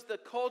 He knows the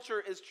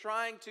culture is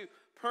trying to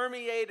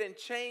permeate and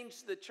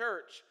change the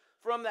church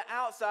from the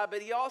outside,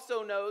 but he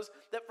also knows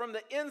that from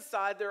the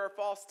inside there are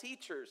false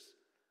teachers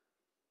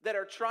that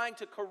are trying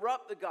to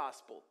corrupt the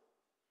gospel.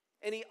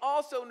 And he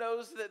also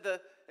knows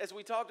that, as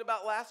we talked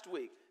about last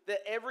week,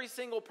 that every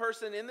single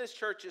person in this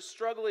church is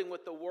struggling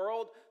with the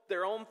world,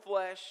 their own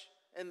flesh,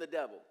 and the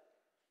devil.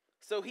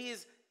 So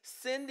he's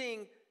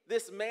sending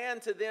this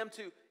man to them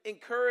to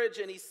encourage,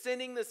 and he's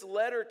sending this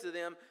letter to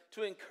them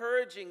to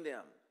encouraging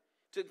them,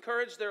 to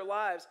encourage their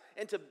lives,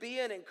 and to be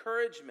an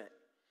encouragement.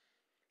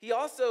 He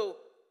also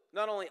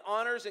not only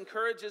honors,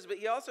 encourages, but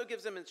he also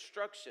gives them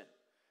instruction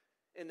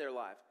in their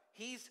life.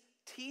 He's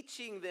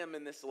teaching them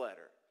in this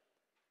letter.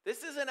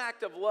 This is an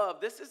act of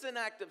love. This is an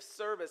act of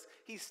service.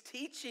 He's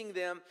teaching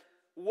them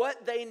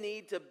what they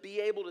need to be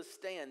able to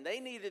stand. They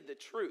needed the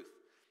truth.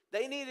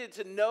 They needed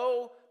to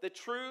know the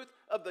truth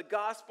of the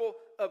gospel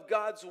of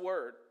God's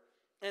word.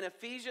 And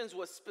Ephesians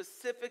was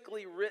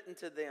specifically written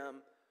to them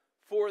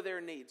for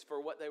their needs,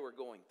 for what they were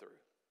going through.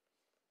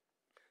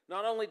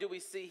 Not only do we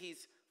see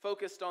he's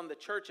focused on the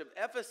church of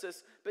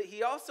Ephesus, but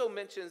he also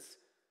mentions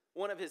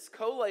one of his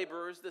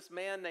co-laborers, this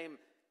man named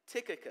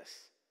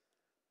Tychicus.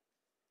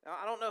 Now,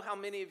 I don't know how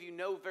many of you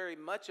know very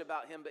much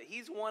about him, but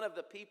he's one of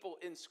the people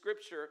in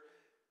Scripture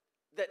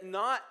that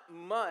not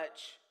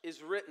much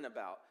is written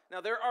about. Now,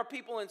 there are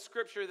people in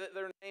Scripture that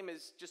their name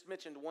is just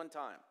mentioned one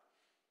time,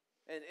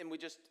 and we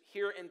just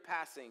hear in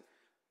passing.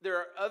 There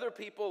are other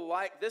people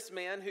like this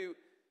man who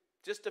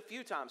Just a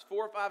few times,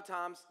 4 or 5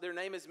 times, their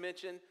name is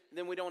mentioned, and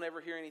then we don't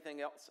ever hear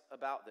anything else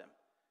about them.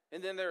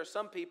 And then there are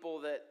some people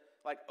that,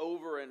 like,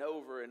 over and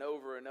over and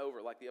over and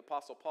over, like the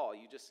Apostle Paul,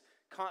 you just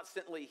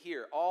constantly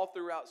hear all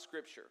throughout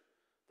Scripture.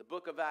 The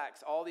book of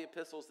Acts, all the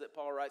epistles that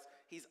Paul writes,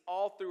 he's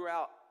all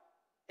throughout,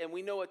 and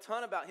we know a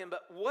ton about him.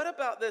 But what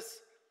about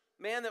this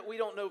man that we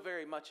don't know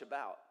very much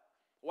about?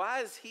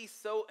 Why is he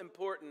so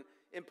important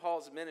in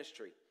Paul's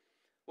ministry?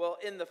 Well,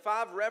 in the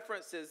 5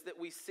 references that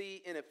we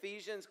see in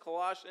Ephesians,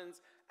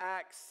 Colossians,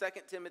 Acts,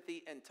 2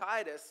 Timothy, and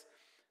Titus,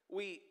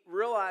 we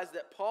realize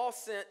that Paul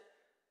sent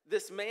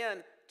this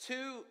man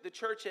to the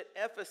church at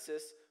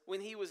Ephesus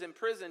when he was in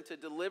prison to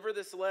deliver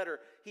this letter.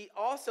 He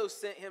also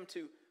sent him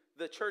to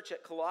the church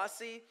at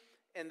Colossae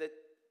and the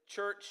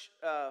church,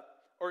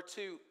 or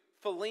to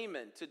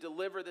Philemon, to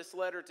deliver this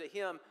letter to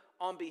him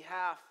on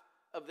behalf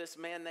of this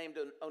man named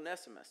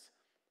Onesimus.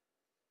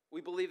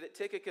 We believe that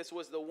Tychicus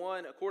was the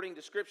one, according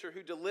to Scripture,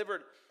 who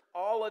delivered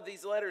all of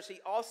these letters. He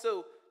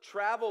also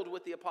traveled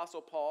with the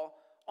Apostle Paul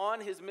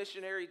on his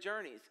missionary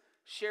journeys,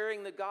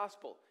 sharing the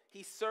gospel.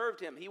 He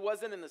served him. He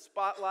wasn't in the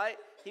spotlight.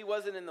 He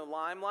wasn't in the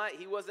limelight.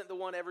 He wasn't the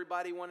one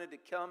everybody wanted to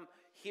come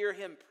hear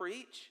him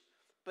preach.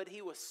 But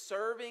he was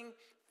serving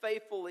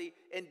faithfully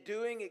and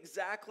doing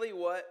exactly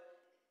what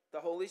the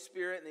Holy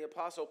Spirit and the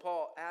Apostle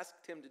Paul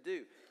asked him to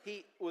do.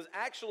 He was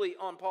actually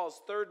on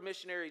Paul's 3rd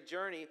missionary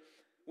journey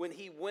when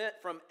he went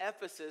from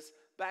Ephesus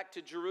back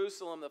to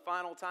Jerusalem the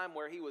final time,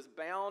 where he was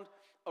bound,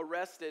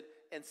 arrested,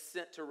 and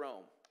sent to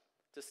Rome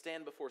to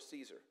stand before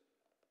Caesar.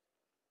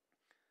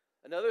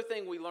 Another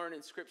thing we learn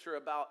in Scripture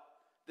about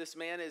this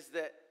man is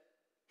that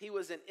he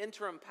was an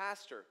interim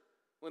pastor.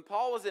 When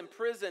Paul was in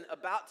prison,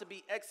 about to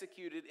be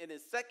executed in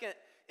his 2nd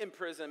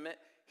imprisonment,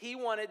 he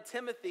wanted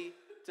Timothy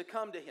to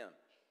come to him.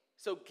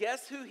 So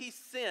guess who he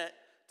sent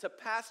to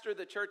pastor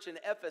the church in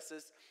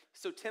Ephesus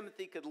so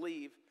Timothy could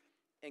leave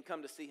and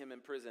come to see him in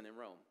prison in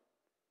Rome?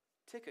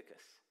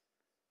 Tychicus.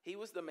 He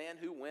was the man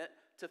who went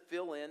to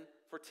fill in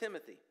for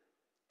Timothy.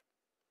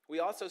 We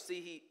also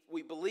see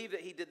we believe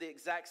that he did the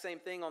exact same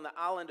thing on the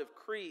island of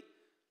Crete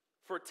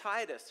for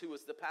Titus, who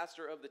was the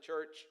pastor of the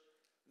church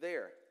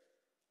there.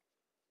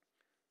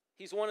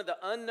 He's one of the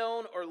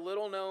unknown or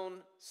little known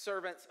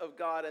servants of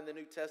God in the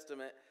New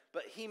Testament,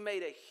 but he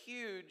made a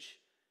huge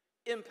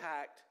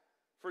impact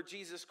for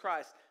Jesus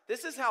Christ.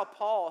 This is how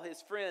Paul,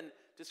 his friend,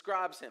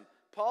 describes him.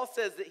 Paul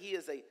says that he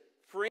is a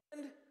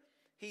friend,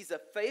 he's a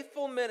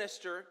faithful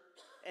minister,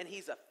 and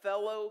he's a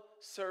fellow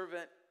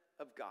servant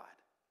of God.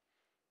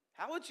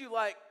 How would you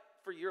like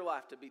for your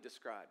life to be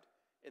described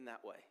in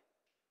that way?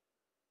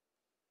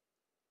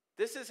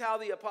 This is how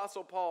the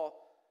Apostle Paul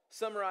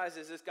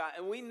summarizes this guy.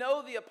 And we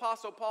know the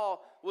Apostle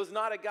Paul was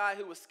not a guy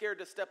who was scared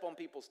to step on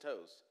people's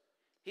toes.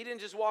 He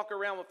didn't just walk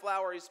around with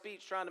flowery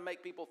speech trying to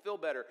make people feel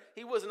better.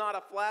 He was not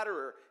a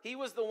flatterer. He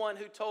was the one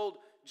who told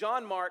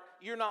John Mark,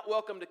 "You're not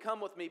welcome to come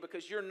with me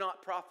because you're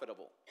not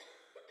profitable.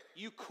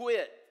 You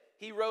quit."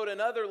 He wrote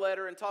another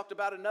letter and talked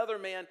about another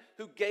man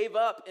who gave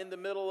up in the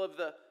middle of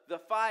the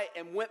fight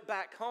and went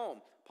back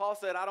home. Paul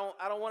said, I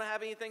don't want to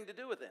have anything to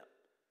do with him.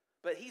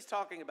 But he's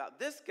talking about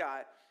this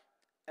guy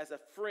as a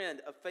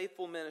friend, a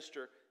faithful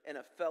minister, and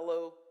a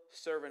fellow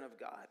servant of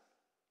God.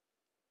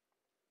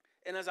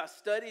 And as I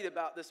studied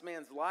about this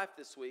man's life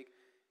this week,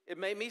 it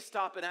made me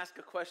stop and ask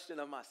a question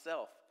of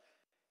myself.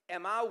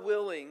 Am I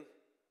willing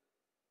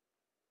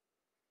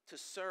to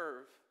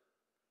serve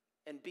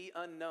and be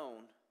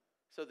unknown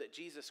so that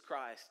Jesus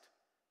Christ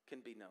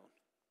can be known?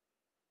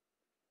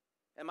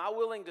 Am I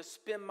willing to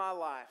spend my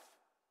life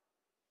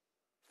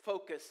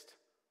focused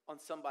on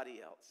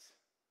somebody else?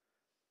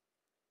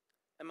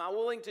 Am I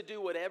willing to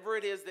do whatever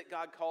it is that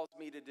God calls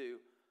me to do,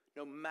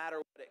 no matter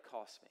what it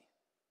costs me?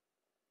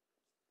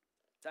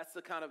 That's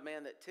the kind of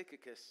man that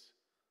Tychicus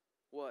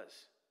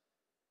was.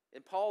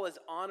 And Paul is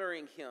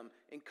honoring him,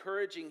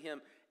 encouraging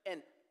him,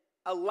 and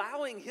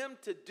allowing him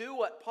to do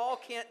what Paul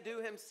can't do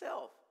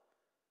himself.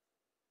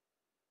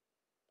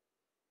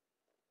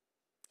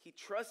 He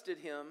trusted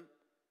him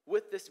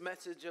with this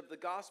message of the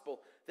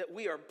gospel that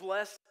we are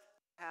blessed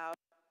to have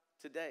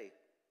today.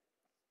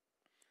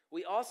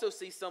 We also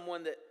see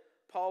someone that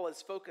Paul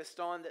is focused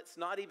on that's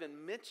not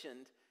even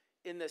mentioned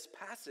in this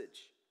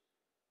passage,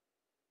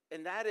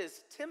 and that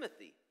is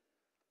Timothy.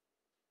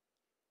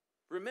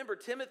 Remember,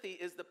 Timothy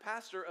is the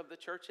pastor of the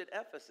church at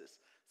Ephesus.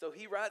 So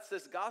he writes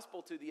this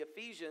gospel to the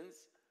Ephesians,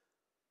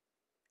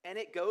 and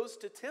it goes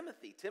to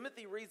Timothy.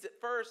 Timothy reads it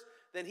first,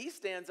 then he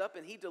stands up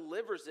and he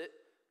delivers it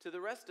to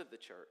the rest of the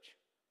church.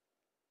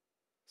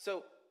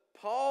 So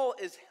Paul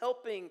is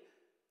helping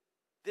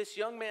this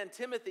young man,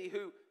 Timothy,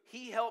 who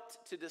he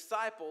helped to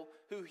disciple,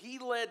 who he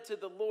led to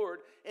the Lord,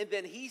 and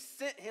then he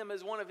sent him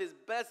as one of his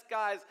best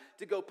guys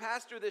to go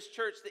pastor this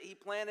church that he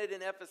planted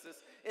in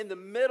Ephesus in the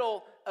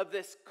middle of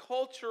this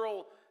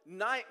cultural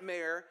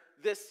nightmare,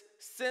 this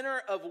center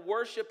of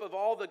worship of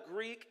all the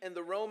Greek and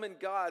the Roman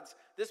gods.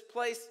 This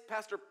place,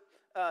 Pastor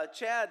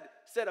Chad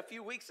said a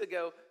few weeks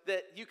ago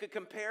that you could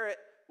compare it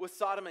with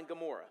Sodom and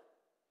Gomorrah.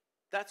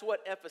 That's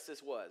what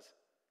Ephesus was.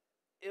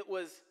 It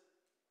was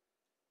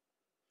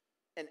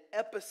an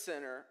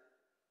epicenter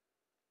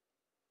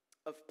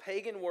of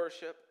pagan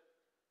worship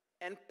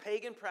and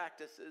pagan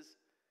practices,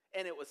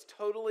 and it was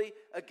totally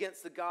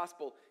against the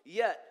gospel.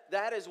 Yet,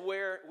 that is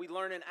where we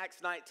learn in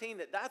Acts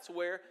 19 that's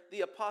where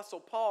the Apostle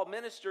Paul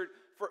ministered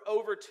for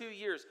over 2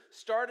 years.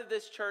 Started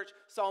this church,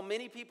 saw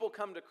many people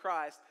come to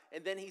Christ,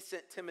 and then he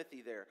sent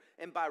Timothy there.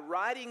 And by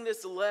writing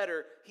this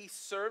letter, he's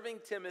serving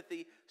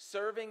Timothy,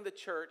 serving the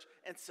church,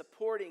 and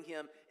supporting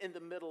him in the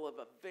middle of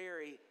a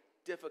very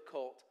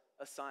difficult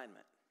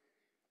assignment.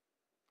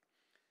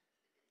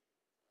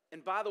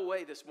 And by the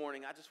way, this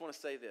morning, I just want to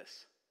say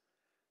this.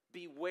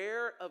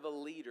 Beware of a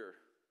leader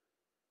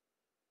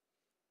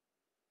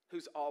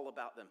who's all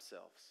about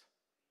themselves.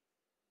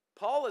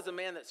 Paul is a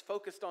man that's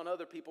focused on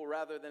other people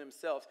rather than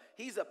himself.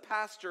 He's a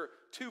pastor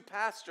to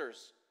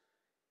pastors.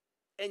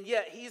 And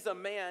yet he's a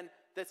man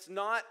that's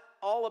not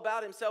all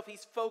about himself.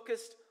 He's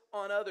focused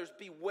on others.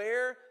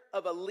 Beware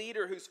of a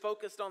leader who's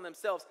focused on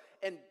themselves.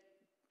 And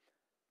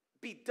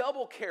be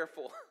double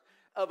careful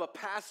of a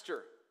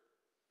pastor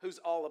who's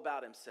all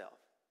about himself.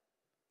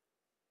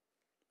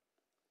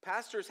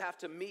 Pastors have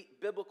to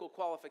meet biblical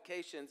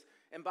qualifications,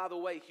 and by the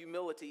way,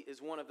 humility is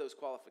one of those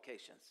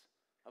qualifications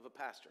of a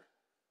pastor.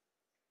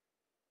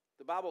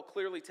 The Bible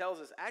clearly tells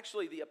us,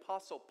 actually the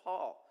Apostle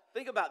Paul,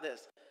 think about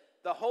this,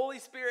 the Holy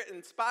Spirit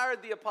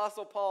inspired the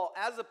Apostle Paul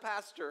as a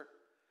pastor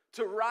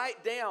to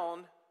write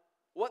down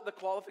what the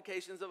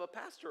qualifications of a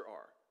pastor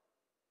are.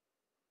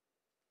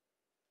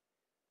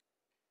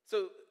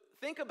 So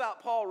think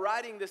about Paul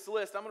writing this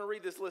list. I'm going to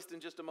read this list in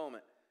just a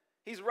moment.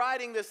 He's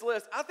writing this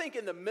list. I think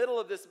in the middle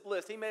of this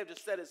list, he may have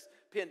just set his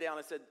pen down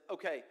and said,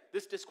 okay,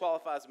 this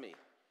disqualifies me.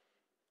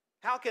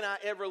 How can I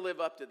ever live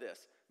up to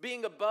this?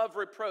 Being above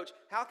reproach.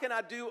 How can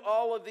I do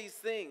all of these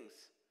things?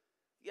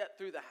 Yet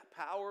through the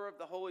power of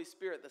the Holy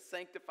Spirit, the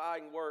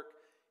sanctifying work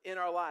in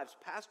our lives,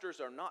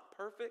 pastors are not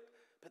perfect,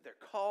 but they're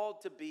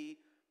called to be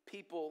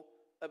people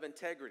of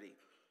integrity.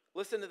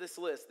 Listen to this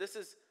list. This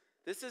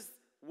is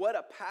what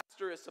a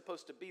pastor is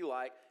supposed to be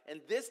like,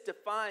 and this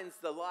defines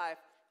the life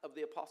of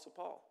the Apostle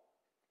Paul.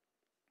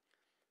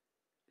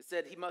 It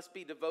said he must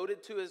be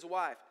devoted to his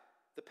wife.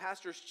 The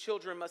pastor's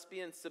children must be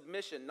in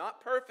submission,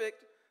 not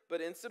perfect, but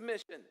in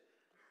submission.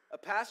 A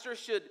pastor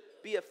should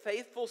be a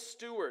faithful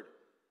steward.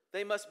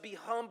 They must be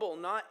humble,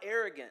 not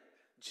arrogant,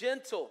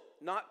 gentle,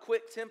 not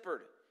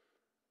quick-tempered.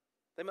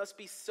 They must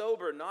be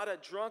sober, not a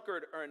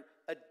drunkard or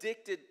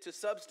addicted to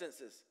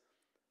substances.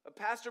 A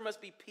pastor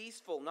must be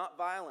peaceful, not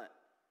violent.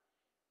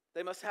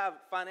 They must have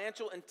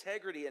financial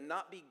integrity and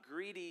not be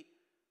greedy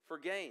for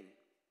gain.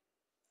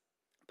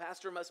 A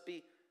pastor must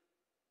be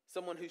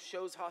someone who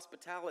shows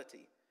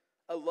hospitality,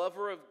 a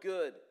lover of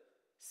good,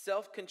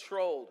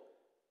 self-controlled,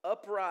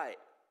 upright,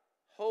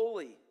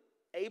 holy,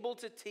 able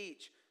to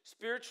teach,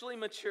 spiritually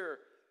mature,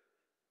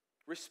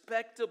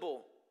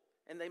 respectable,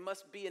 and they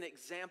must be an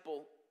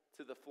example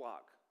to the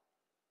flock.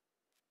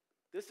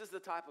 This is the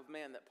type of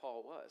man that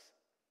Paul was.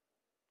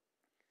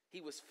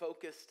 He was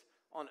focused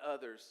on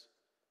others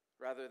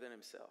rather than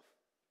himself.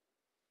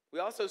 We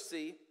also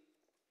see,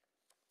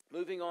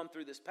 moving on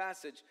through this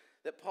passage,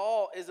 that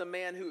Paul is a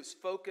man who is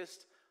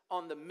focused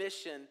on the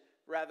mission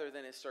rather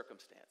than his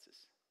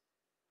circumstances.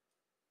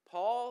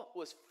 Paul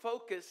was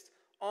focused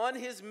on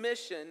his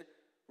mission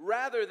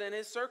rather than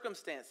his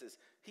circumstances.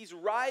 He's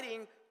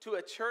writing to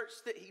a church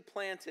that he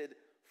planted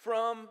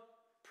from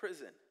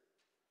prison.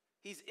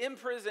 He's in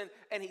prison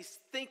and he's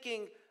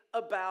thinking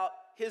about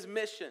his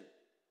mission.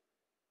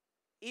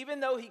 Even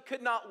though he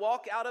could not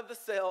walk out of the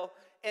cell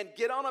and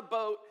get on a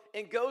boat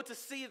and go to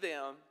see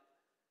them,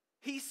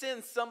 he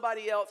sends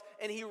somebody else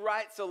and he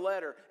writes a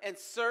letter and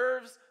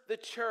serves the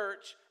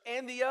church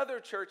and the other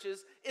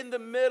churches in the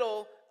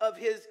middle of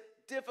his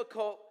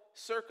difficult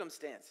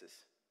circumstances.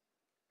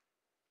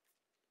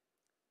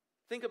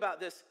 Think about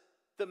this.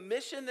 The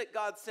mission that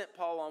God sent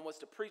Paul on was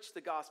to preach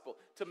the gospel,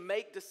 to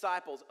make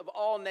disciples of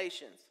all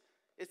nations.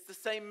 It's the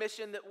same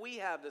mission that we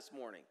have this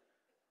morning.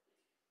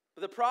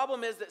 But the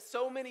problem is that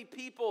so many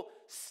people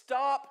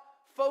stop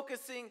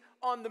focusing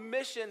on the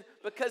mission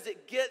because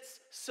it gets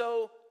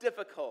so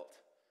difficult.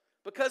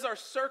 Because our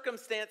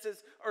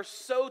circumstances are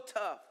so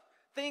tough.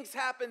 Things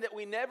happen that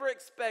we never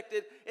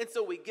expected, and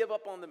so we give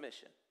up on the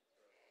mission.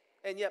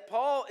 And yet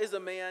Paul is a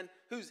man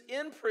who's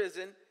in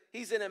prison.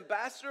 He's an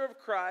ambassador of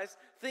Christ.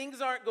 Things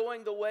aren't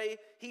going the way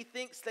he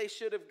thinks they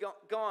should have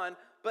gone,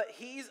 but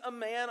he's a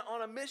man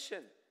on a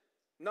mission.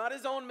 Not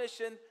his own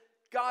mission,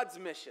 God's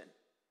mission.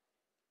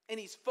 And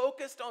he's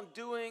focused on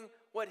doing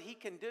what he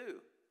can do.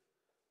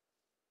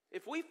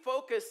 If we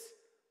focus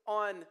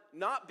on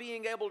not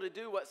being able to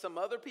do what some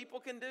other people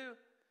can do,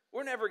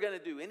 we're never going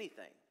to do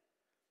anything.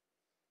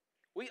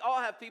 We all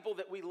have people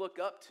that we look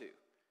up to.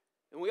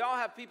 And we all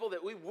have people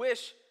that we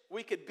wish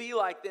we could be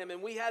like them,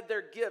 and we had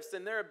their gifts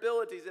and their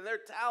abilities and their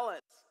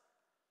talents.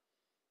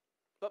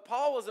 But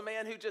Paul was a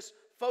man who just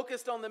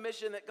focused on the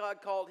mission that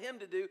God called him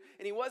to do,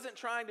 and he wasn't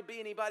trying to be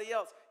anybody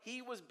else.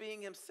 He was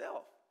being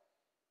himself.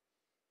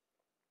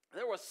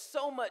 There was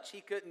so much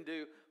he couldn't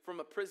do from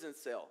a prison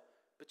cell.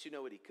 But you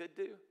know what he could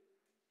do?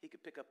 He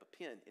could pick up a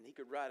pen and he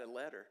could write a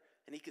letter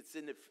And he could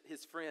send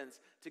his friends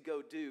to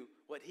go do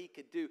what he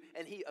could do.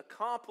 And he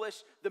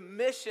accomplished the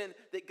mission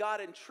that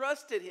God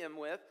entrusted him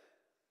with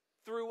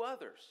through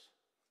others.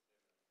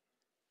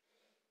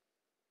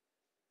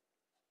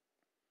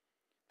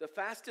 The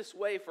fastest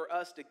way for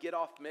us to get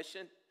off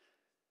mission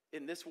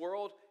in this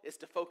world is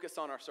to focus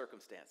on our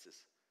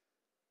circumstances.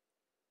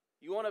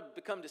 You want to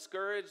become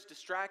discouraged,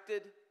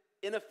 distracted,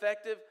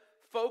 ineffective?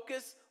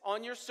 Focus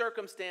on your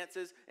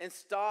circumstances and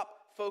stop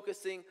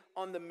focusing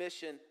on the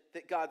mission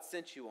that God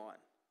sent you on.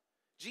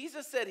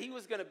 Jesus said he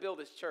was going to build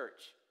his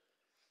church.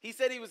 He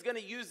said he was going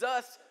to use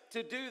us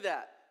to do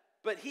that.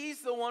 But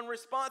he's the one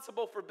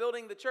responsible for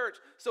building the church.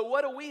 So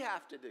what do we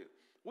have to do?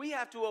 We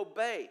have to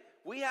obey.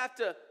 We have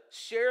to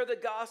share the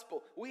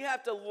gospel. We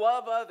have to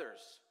love others.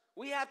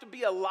 We have to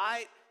be a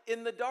light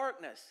in the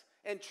darkness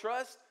and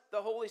trust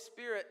the Holy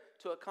Spirit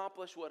to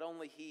accomplish what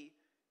only he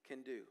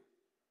can do.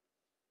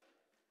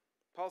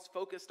 Paul's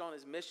focused on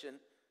his mission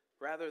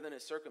rather than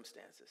his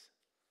circumstances.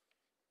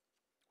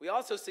 We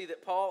also see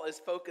that Paul is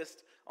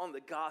focused on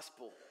the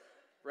gospel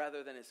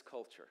rather than his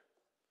culture.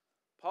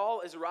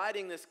 Paul is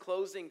writing this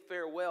closing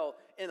farewell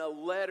in a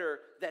letter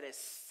that is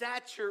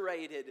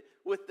saturated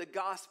with the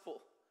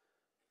gospel.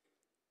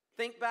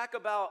 Think back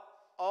about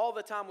all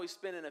the time we've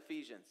spent in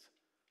Ephesians.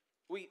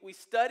 We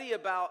study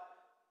about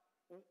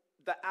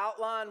the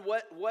outline,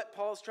 what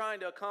Paul's trying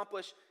to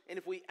accomplish. And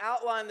if we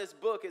outline this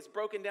book, it's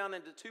broken down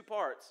into two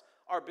parts: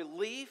 our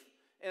belief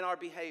and our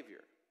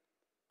behavior.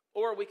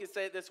 Or we could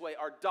say it this way: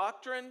 our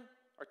doctrine,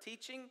 our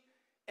teaching,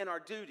 and our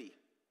duty.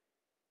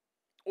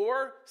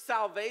 Or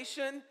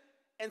salvation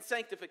and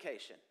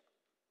sanctification.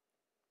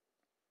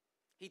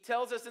 He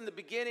tells us in the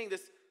beginning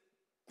this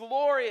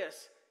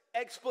glorious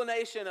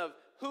explanation of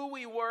who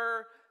we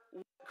were,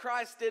 what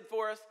Christ did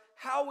for us,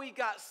 how we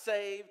got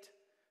saved,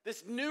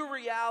 this new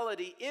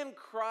reality in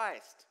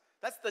Christ.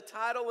 That's the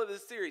title of the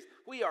series.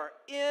 We are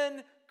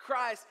in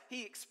Christ.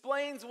 He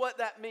explains what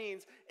that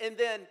means, and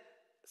then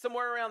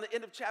somewhere around the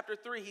end of chapter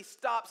 3, he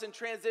stops and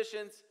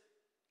transitions,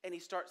 and he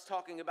starts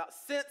talking about,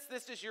 since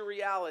this is your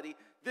reality,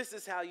 this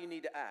is how you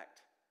need to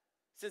act.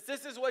 Since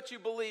this is what you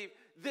believe,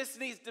 this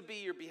needs to be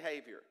your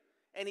behavior.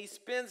 And he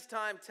spends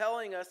time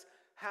telling us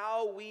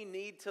how we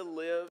need to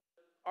live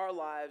our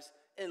lives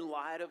in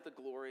light of the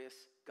glorious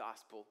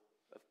gospel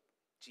of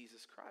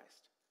Jesus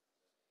Christ.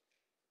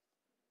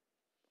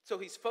 So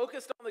he's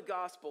focused on the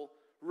gospel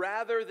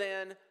rather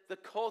than the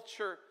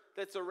culture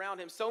that's around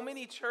him. So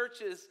many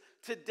churches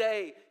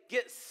today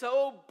get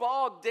so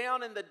bogged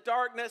down in the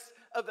darkness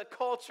of the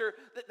culture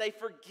that they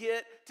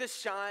forget to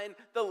shine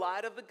the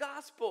light of the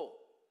gospel.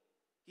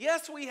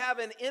 Yes, we have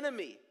an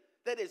enemy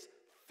that is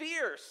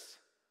fierce.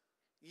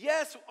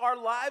 Yes, our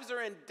lives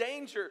are in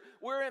danger.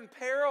 We're in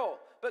peril.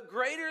 But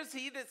greater is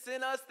he that's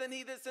in us than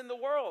he that's in the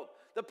world.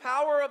 The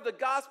power of the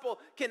gospel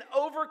can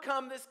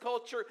overcome this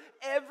culture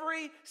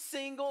every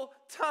single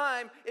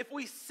time if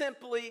we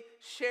simply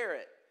share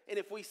it and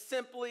if we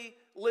simply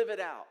live it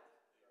out.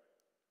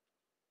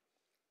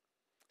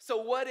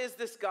 So what is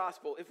this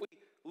gospel? If we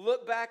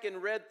look back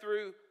and read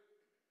through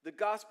the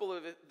gospel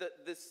of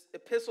this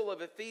epistle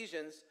of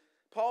Ephesians,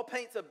 Paul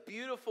paints a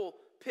beautiful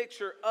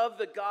picture of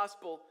the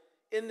gospel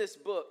in this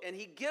book, and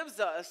he gives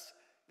us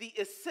the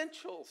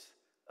essentials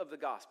of the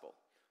gospel.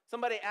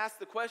 Somebody asked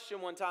the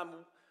question one time,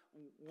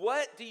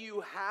 what do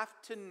you have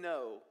to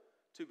know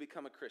to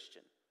become a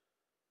Christian?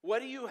 What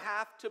do you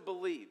have to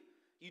believe?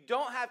 You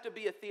don't have to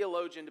be a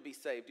theologian to be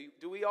saved.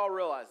 Do we all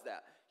realize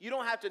that? You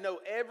don't have to know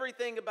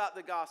everything about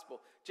the gospel.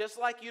 Just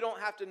like you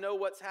don't have to know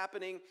what's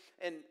happening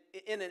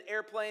in an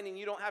airplane, and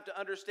you don't have to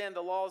understand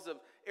the laws of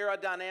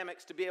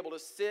aerodynamics to be able to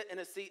sit in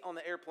a seat on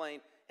the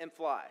airplane and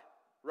fly,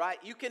 right?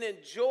 You can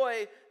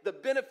enjoy the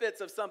benefits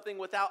of something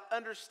without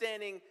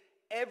understanding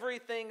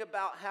everything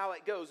about how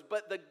it goes.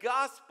 But the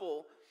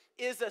gospel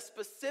is a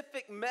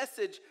specific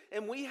message,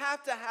 and we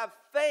have to have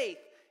faith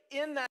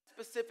in that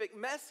specific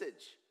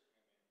message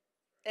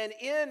and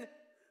in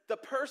the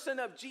person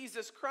of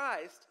Jesus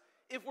Christ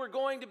if we're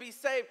going to be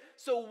saved.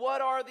 So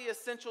what are the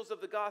essentials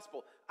of the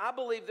gospel? I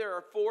believe there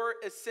are 4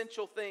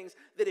 essential things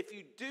that if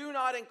you do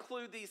not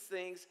include these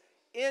things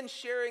in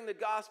sharing the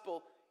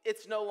gospel,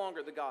 it's no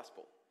longer the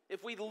gospel.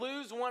 If we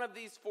lose one of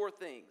these 4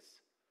 things,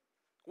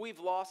 we've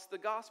lost the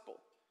gospel.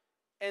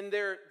 And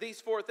they're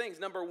these 4 things.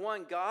 Number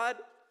 1, God.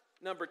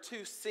 Number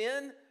 2,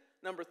 sin.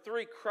 Number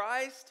 3,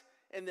 Christ.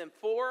 And then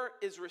 4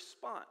 is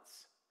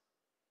response.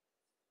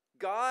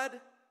 God,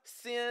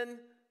 sin,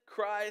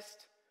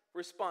 Christ,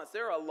 response.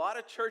 There are a lot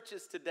of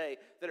churches today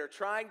that are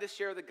trying to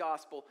share the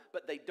gospel,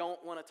 but they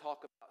don't want to talk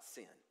about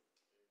sin.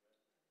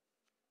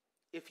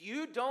 If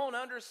you don't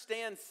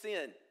understand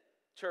sin,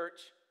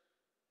 church,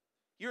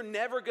 you're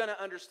never going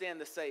to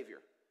understand the Savior.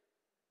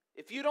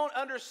 If you don't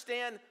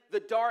understand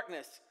the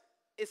darkness,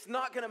 it's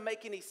not going to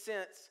make any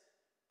sense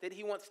that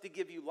he wants to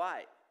give you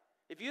light.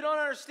 If you don't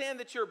understand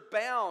that you're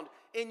bound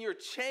in your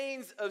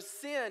chains of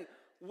sin,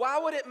 why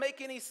would it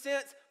make any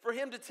sense for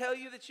him to tell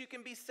you that you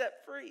can be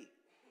set free?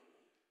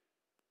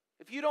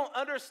 If you don't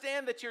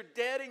understand that you're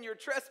dead in your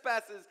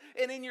trespasses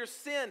and in your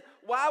sin,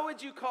 why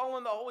would you call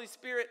on the Holy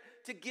Spirit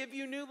to give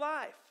you new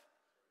life?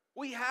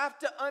 We have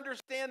to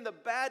understand the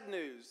bad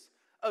news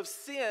of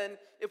sin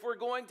if we're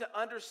going to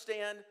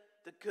understand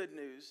the good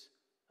news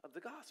of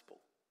the gospel.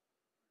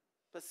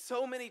 But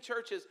so many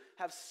churches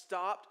have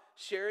stopped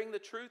sharing the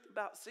truth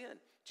about sin.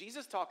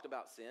 Jesus talked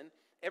about sin.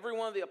 Every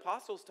one of the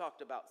apostles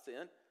talked about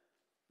sin.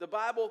 The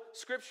Bible,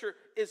 Scripture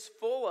is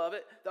full of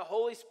it. The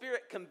Holy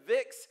Spirit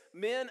convicts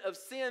men of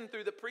sin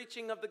through the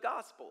preaching of the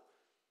gospel.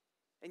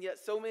 And yet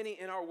so many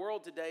in our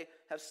world today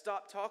have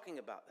stopped talking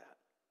about that.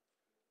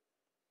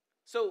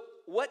 So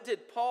what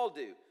did Paul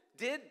do?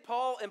 Did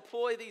Paul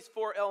employ these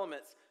four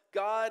elements?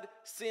 God,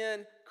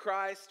 sin,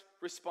 Christ,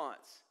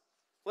 response.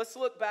 Let's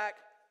look back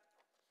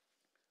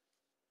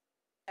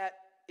at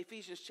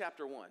Ephesians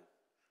chapter 1.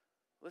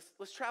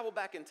 Let's travel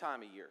back in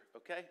time a year,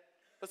 okay?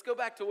 Let's go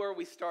back to where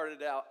we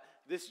started out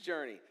this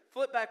journey.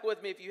 Flip back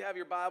with me if you have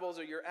your Bibles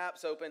or your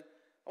apps open.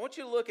 I want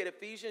you to look at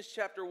Ephesians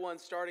chapter 1,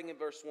 starting in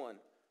verse 1.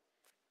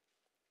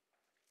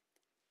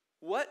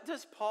 What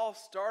does Paul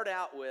start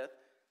out with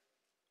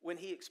when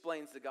he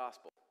explains the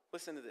gospel?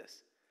 Listen to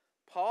this.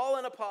 Paul,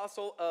 an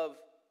apostle of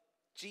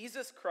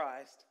Jesus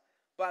Christ,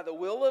 by the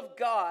will of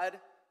God,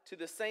 to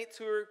the saints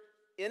who are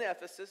in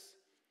Ephesus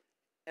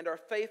and are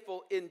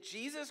faithful in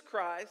Jesus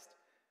Christ,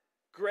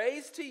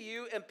 grace to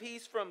you and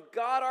peace from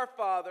God our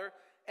Father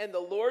and the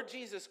Lord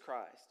Jesus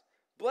Christ.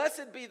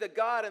 Blessed be the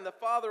God and the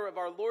Father of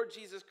our Lord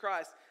Jesus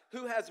Christ,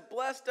 who has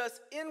blessed us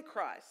in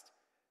Christ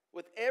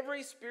with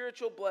every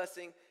spiritual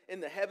blessing in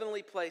the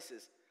heavenly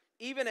places,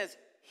 even as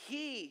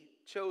He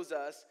chose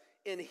us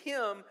in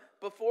Him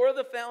before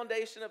the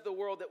foundation of the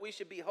world, that we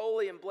should be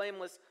holy and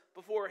blameless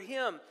before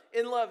Him.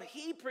 In love,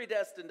 He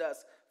predestined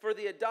us for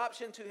the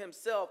adoption to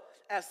Himself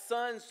as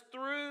sons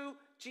through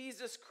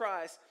Jesus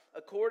Christ,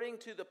 according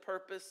to the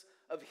purpose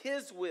of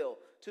His will,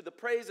 to the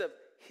praise of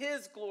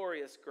His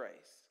glorious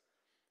grace,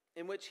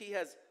 in which He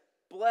has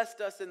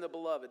blessed us in the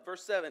beloved.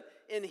 Verse 7,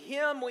 in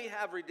Him we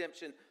have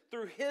redemption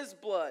through His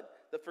blood,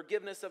 the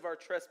forgiveness of our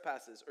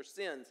trespasses or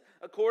sins,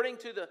 according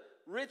to the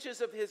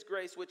riches of His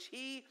grace, which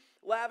He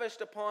lavished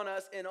upon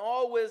us in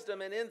all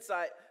wisdom and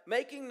insight,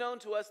 making known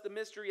to us the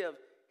mystery of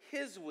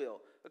His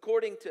will,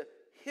 according to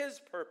His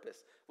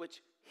purpose,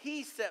 which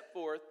He set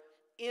forth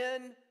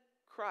in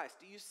Christ.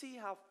 Do you see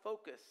how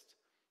focused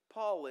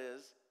Paul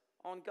is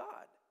on God?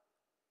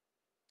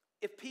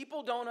 If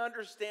people don't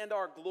understand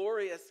our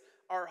glorious,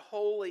 our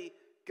holy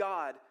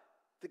God,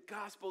 the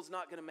gospel's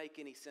not going to make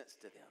any sense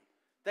to them.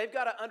 They've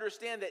got to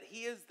understand that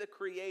He is the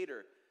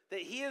Creator,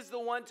 that He is the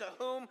one to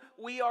whom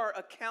we are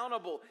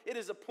accountable. It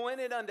is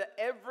appointed unto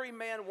every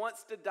man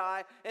once to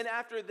die, and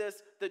after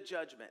this, the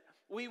judgment.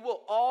 We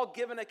will all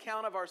give an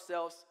account of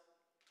ourselves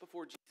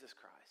before Jesus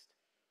Christ.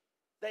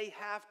 They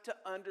have to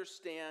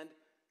understand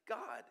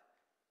God.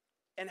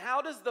 And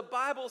how does the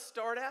Bible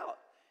start out?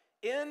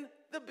 In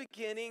the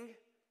beginning,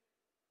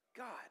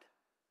 God.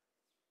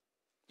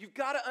 You've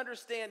got to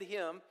understand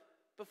Him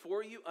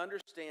before you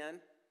understand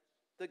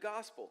the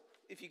gospel.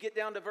 If you get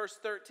down to verse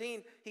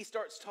 13, he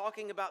starts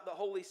talking about the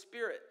Holy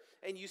Spirit.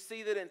 And you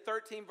see that in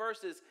 13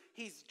 verses,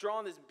 he's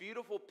drawn this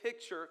beautiful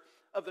picture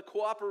of the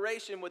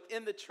cooperation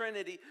within the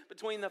Trinity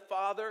between the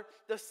Father,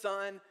 the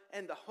Son,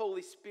 and the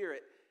Holy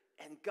Spirit.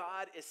 And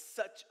God is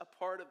such a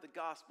part of the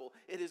gospel.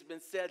 It has been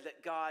said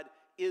that God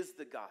is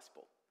the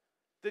gospel.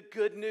 The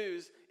good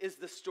news is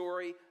the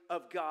story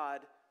of God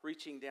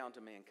reaching down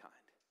to mankind.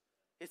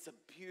 It's a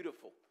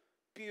beautiful,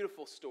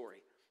 beautiful story.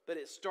 But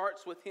it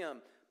starts with Him.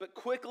 But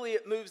quickly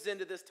it moves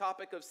into this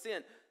topic of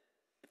sin.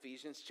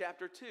 Ephesians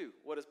chapter 2.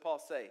 What does Paul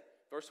say?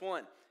 Verse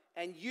 1.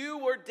 And you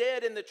were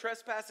dead in the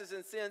trespasses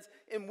and sins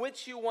in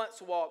which you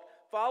once walked,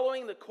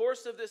 following the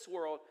course of this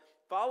world,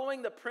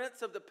 following the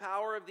prince of the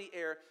power of the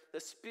air, the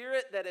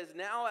spirit that is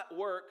now at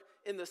work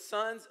in the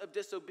sons of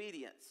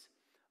disobedience,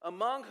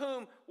 among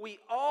whom we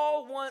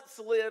all once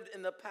lived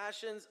in the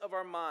passions of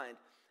our mind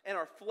and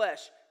our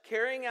flesh,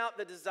 carrying out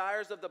the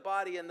desires of the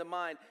body and the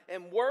mind,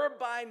 and were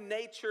by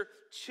nature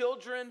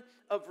children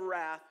of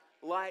wrath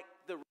like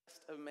the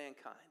rest of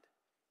mankind.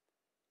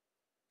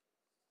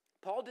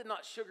 Paul did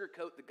not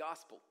sugarcoat the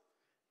gospel.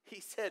 He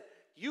said,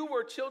 you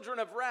were children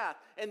of wrath,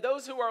 and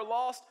those who are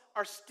lost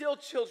are still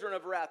children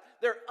of wrath.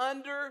 They're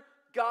under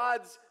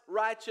God's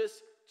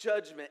righteous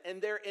judgment,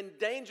 and they're in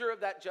danger of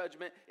that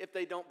judgment if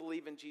they don't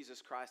believe in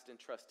Jesus Christ and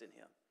trust in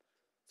Him.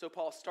 So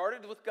Paul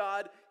started with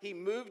God, he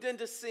moved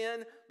into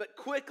sin, but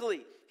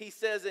quickly, he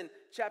says in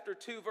chapter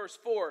 2, verse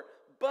 4,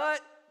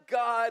 but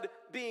God,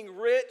 being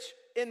rich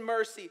in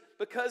mercy,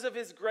 because of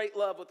His great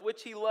love with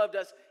which He loved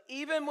us,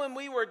 even when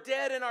we were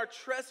dead in our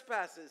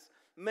trespasses,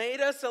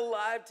 made us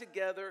alive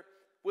together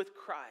with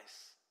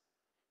Christ.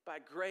 By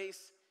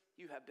grace,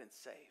 you have been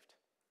saved.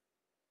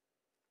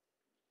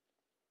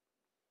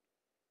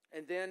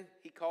 And then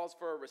he calls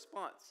for a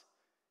response.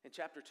 In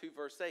chapter 2,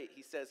 verse 8,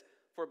 he says,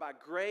 for by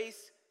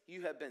grace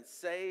you have been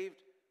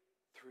saved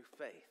through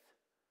faith.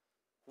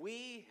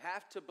 We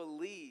have to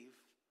believe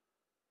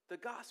the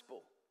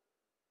gospel.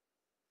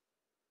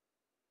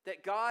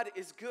 That God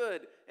is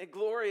good and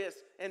glorious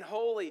and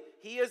holy.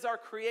 He is our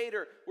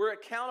creator. We're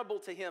accountable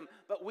to Him,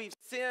 but we've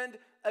sinned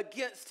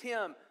against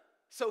Him.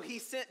 So He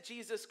sent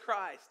Jesus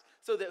Christ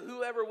so that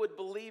whoever would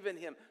believe in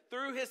him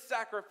through his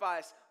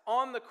sacrifice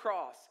on the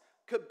cross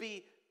could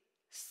be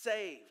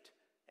saved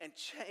and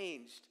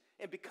changed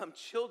and become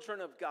children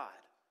of God.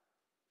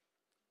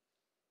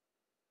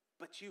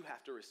 But you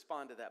have to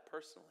respond to that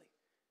personally.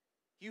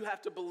 You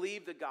have to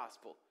believe the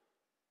gospel,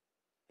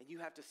 and you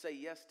have to say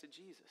yes to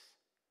Jesus.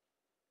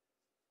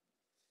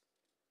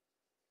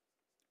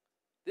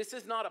 This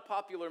is not a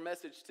popular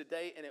message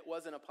today, and it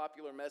wasn't a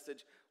popular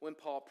message when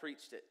Paul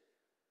preached it.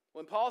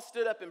 When Paul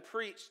stood up and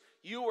preached,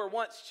 you were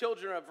once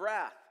children of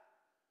wrath,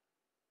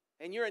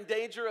 and you're in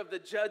danger of the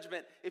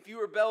judgment if you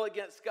rebel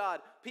against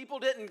God. People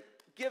didn't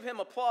give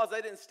him applause.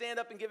 They didn't stand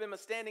up and give him a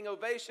standing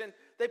ovation.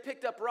 They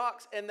picked up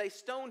rocks and they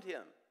stoned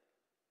him.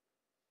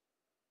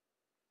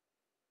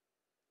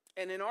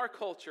 And in our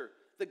culture,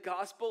 the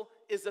gospel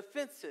is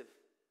offensive.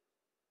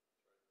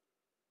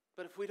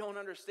 But if we don't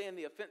understand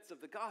the offense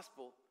of the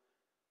gospel,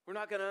 we're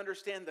not going to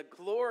understand the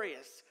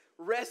glorious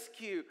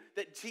rescue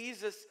that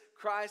Jesus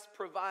Christ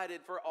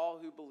provided for all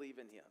who believe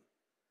in him.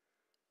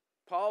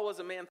 Paul was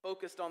a man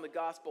focused on the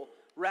gospel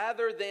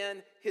rather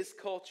than his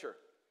culture.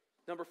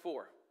 Number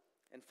 4,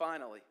 and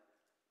finally,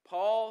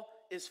 Paul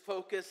is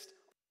focused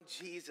on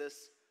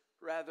Jesus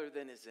rather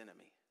than his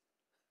enemy.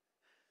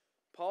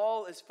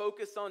 Paul is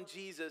focused on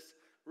Jesus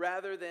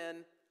rather than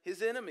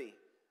his enemy.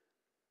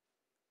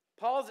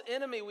 Paul's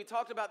enemy, we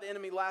talked about the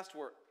enemy last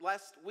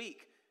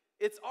week.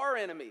 It's our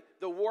enemy,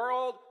 the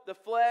world, the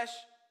flesh,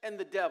 and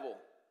the devil.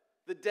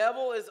 The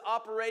devil is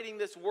operating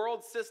this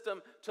world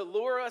system to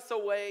lure us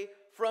away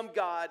from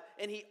God,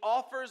 and he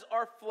offers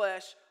our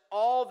flesh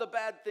all the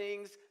bad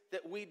things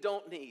that we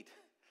don't need.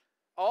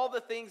 All the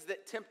things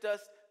that tempt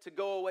us to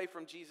go away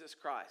from Jesus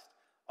Christ.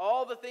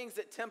 All the things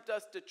that tempt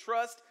us to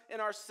trust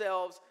in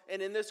ourselves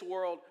and in this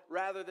world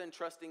rather than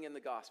trusting in the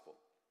gospel.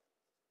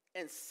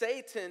 And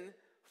Satan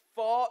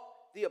fought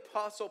the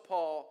Apostle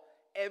Paul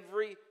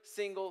every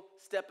single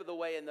step of the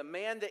way. And the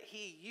man that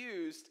he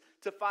used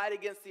to fight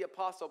against the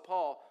Apostle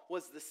Paul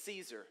was the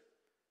Caesar.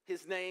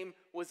 His name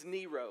was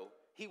Nero.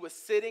 He was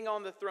sitting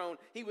on the throne.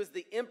 He was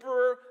the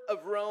emperor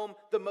of Rome,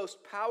 the most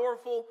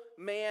powerful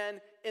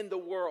man in the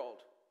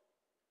world.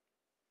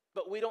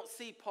 But we don't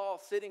see Paul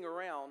sitting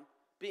around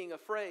being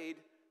afraid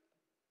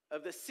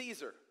of the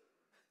Caesar.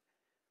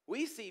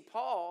 We see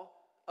Paul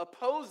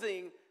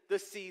opposing the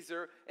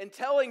Caesar and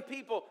telling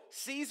people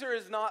Caesar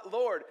is not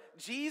Lord.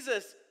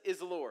 Jesus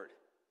is Lord.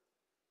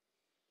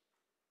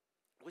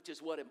 Which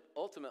is what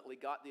ultimately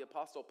got the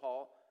Apostle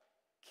Paul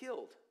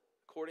killed,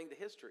 according to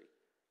history.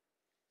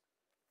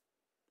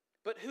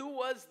 But who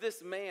was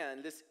this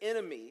man, this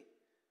enemy,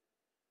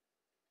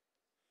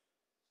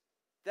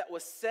 that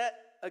was set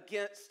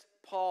against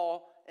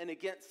Paul and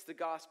against the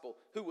gospel,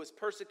 who was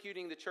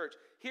persecuting the church?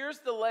 Here's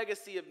the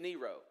legacy of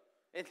Nero,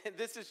 and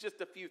this is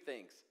just a few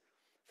things.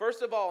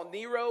 First of all,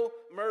 Nero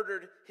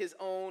murdered his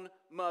own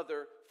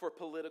mother for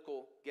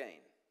political gain.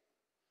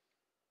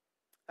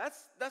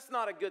 That's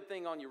not a good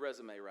thing on your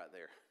resume right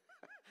there.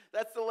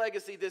 That's the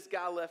legacy this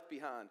guy left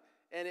behind.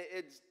 And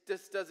it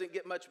just doesn't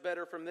get much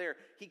better from there.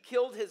 He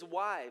killed his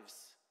wives,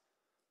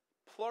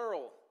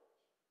 plural.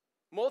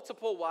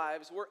 Multiple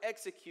wives were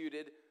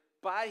executed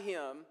by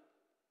him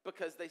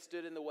because they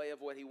stood in the way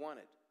of what he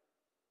wanted.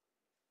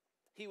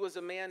 He was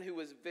a man who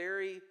was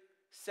very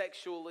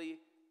sexually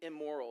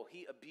immoral.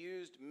 He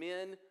abused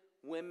men,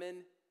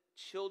 women,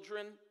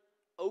 children,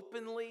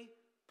 openly,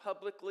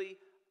 publicly,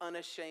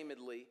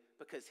 unashamedly,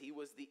 because he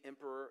was the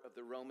emperor of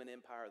the Roman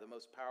Empire, the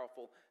most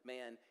powerful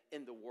man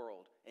in the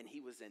world, and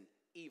he was an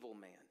evil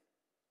man.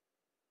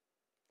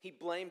 He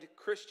blamed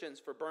Christians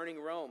for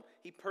burning Rome.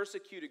 He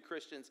persecuted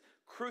Christians,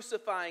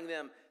 crucifying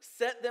them,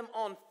 set them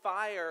on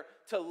fire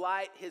to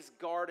light his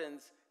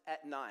gardens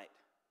at night.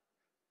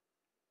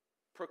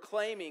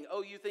 Proclaiming,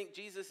 oh, you think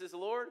Jesus is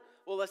Lord?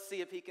 Well, let's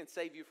see if he can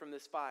save you from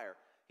this fire.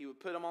 He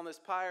would put them on this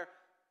fire,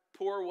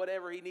 pour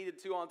whatever he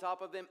needed to on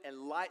top of them,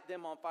 and light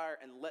them on fire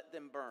and let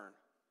them burn.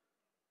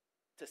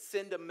 To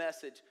send a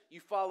message, you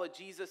follow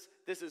Jesus,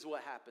 this is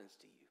what happens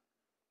to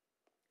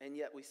you. And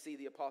yet we see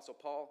the Apostle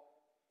Paul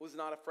was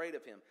not afraid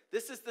of him.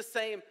 This is the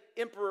same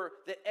emperor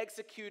that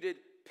executed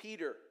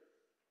Peter.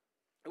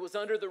 It was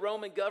under the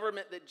Roman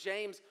government that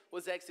James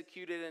was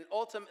executed, and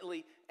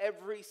ultimately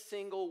every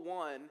single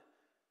one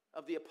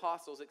of the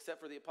apostles,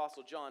 except for the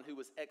Apostle John, who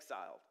was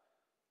exiled.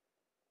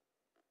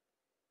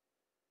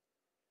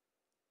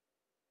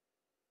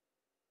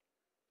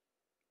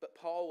 But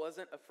Paul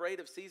wasn't afraid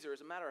of Caesar.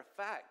 As a matter of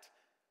fact,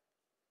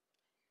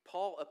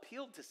 Paul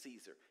appealed to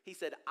Caesar. He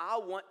said, I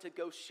want to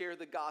go share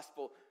the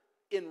gospel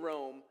in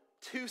Rome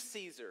to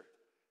Caesar.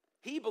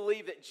 He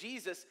believed that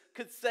Jesus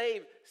could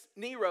save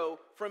Nero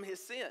from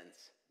his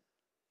sins.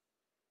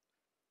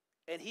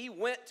 And he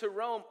went to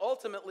Rome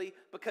ultimately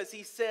because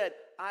he said,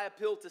 I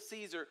appeal to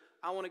Caesar.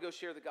 I want to go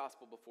share the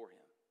gospel before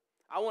him.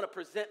 I want to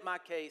present my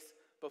case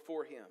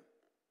before him.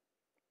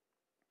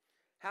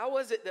 How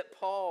was it that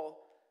Paul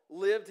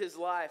lived his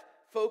life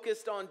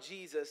focused on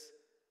Jesus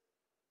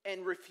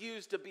and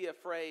refused to be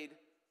afraid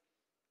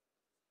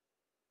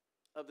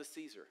of the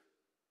Caesar?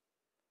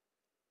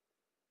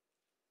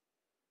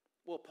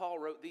 Well, Paul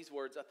wrote these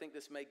words. I think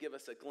this may give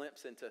us a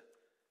glimpse into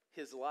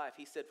his life.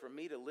 He said, "For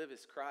me to live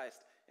is Christ,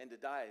 and to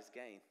die is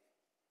gain."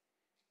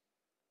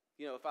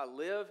 You know, if I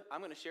live,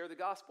 I'm going to share the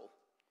gospel.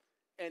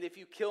 And if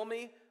you kill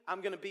me,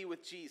 I'm going to be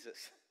with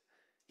Jesus.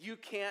 You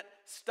can't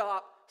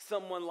stop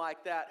someone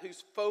like that who's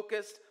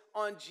focused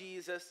on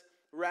Jesus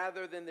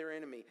rather than their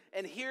enemy.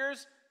 And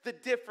here's the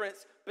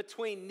difference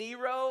between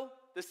Nero,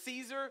 the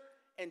Caesar,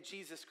 and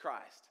Jesus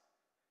Christ.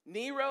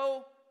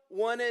 Nero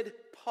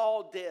wanted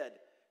Paul dead.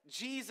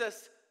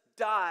 Jesus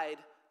died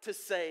to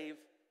save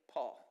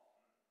Paul.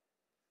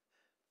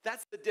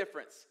 That's the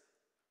difference.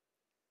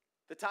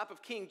 The type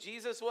of king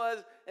Jesus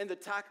was and the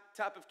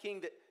type of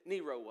king that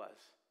Nero was.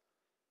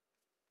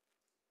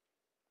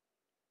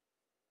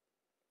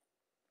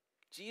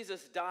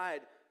 Jesus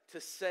died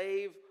to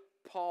save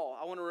Paul.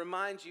 I want to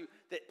remind you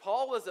that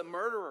Paul was a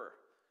murderer.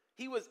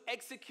 He was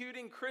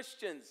executing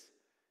Christians.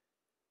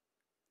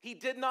 He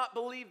did not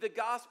believe the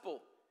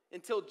gospel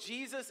until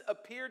Jesus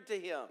appeared to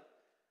him,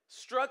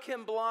 struck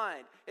him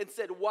blind, and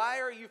said, "Why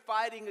are you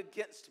fighting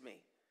against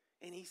me?"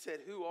 And he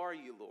said, "Who are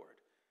you, Lord?"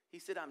 He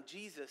said, "I'm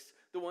Jesus,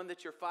 the one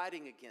that you're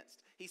fighting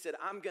against." He said,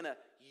 "I'm going to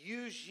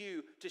use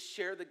you to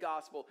share the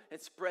gospel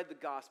and spread the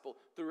gospel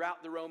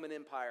throughout the Roman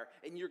Empire.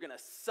 And you're going to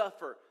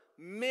suffer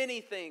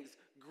many things,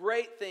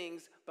 great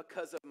things,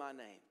 because of my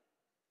name."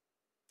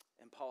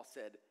 And Paul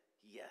said,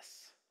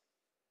 yes.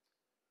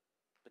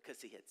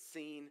 Because he had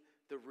seen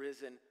the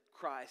risen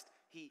Christ.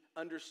 He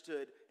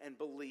understood and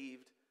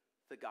believed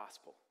the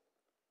gospel.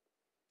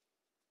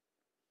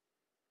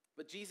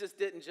 But Jesus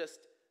didn't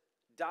just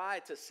die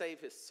to save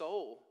his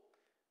soul.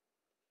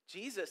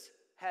 Jesus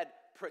had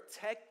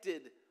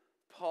protected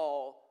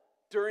Paul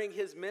during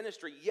his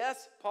ministry.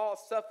 Yes, Paul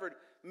suffered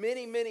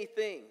many, many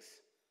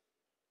things.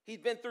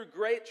 He'd been through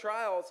great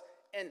trials,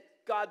 and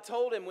God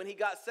told him when he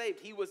got saved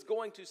he was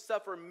going to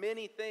suffer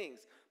many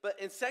things. But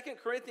in 2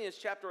 Corinthians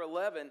chapter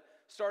 11,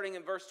 starting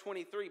in verse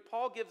 23,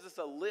 Paul gives us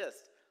a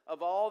list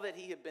of all that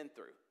he had been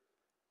through.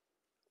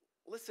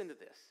 Listen to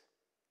this.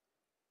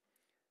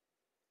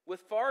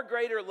 "With far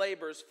greater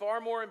labors, far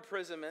more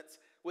imprisonments,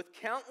 with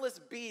countless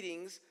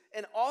beatings,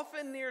 and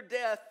often near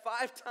death,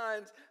 5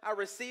 times I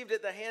received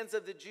at the hands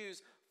of the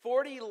Jews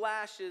 40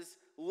 lashes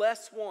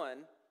less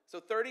one," so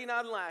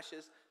 39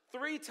 lashes.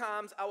 3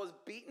 times I was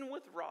beaten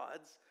with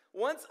rods.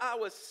 Once I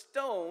was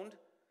stoned.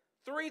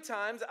 3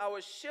 times I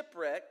was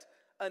shipwrecked.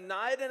 A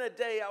night and a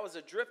day I was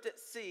adrift at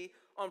sea,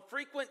 on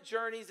frequent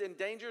journeys in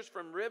dangers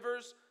from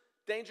rivers,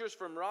 dangers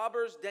from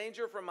robbers,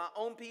 danger from my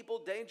own people,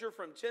 danger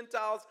from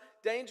Gentiles,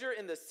 danger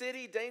in the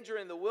city, danger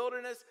in the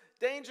wilderness,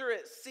 danger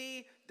at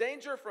sea,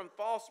 danger from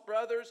false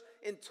brothers,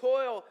 in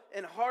toil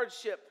and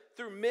hardship,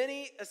 through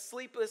many a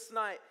sleepless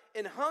night,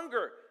 in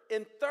hunger,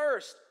 in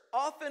thirst,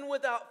 often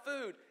without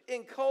food,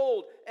 in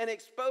cold and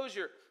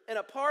exposure. And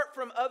apart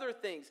from other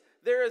things,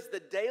 there is the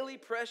daily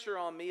pressure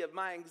on me of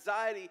my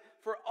anxiety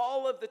for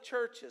all of the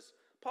churches.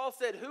 Paul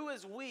said, "Who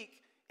is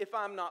weak if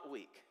I'm not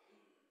weak?"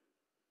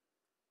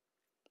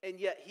 And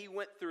yet he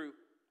went through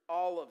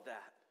all of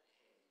that,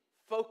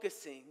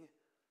 focusing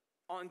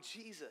on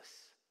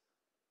Jesus.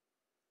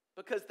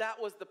 Because that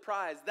was the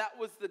prize, that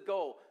was the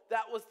goal,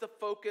 that was the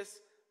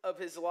focus of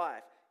his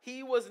life.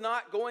 He was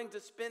not going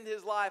to spend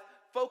his life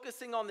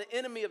focusing on the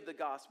enemy of the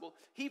gospel.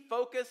 He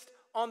focused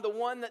on the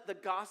one that the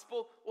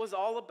gospel was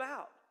all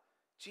about,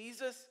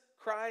 Jesus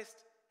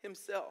Christ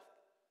himself.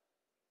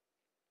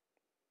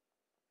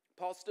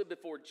 Paul stood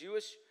before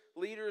Jewish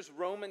leaders,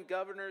 Roman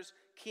governors,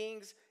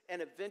 kings,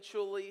 and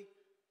eventually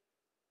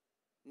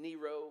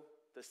Nero,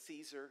 the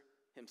Caesar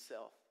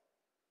himself,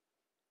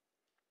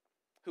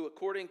 who,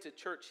 according to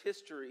church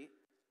history,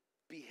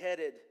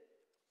 beheaded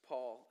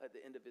Paul at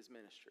the end of his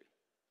ministry.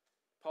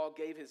 Paul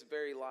gave his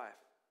very life.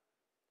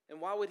 And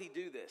why would he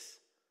do this?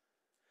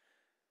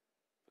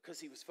 Because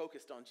he was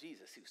focused on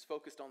Jesus. He was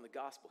focused on the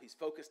gospel. He's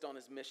focused on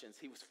his missions.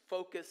 He was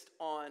focused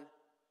on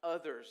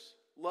others,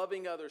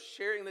 loving others,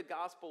 sharing the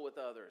gospel with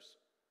others.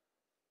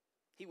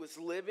 He was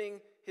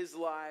living his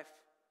life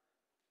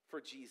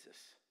for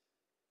Jesus.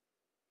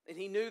 And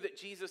he knew that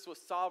Jesus was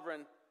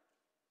sovereign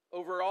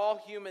over all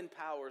human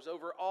powers,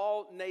 over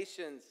all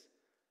nations,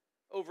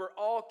 over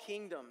all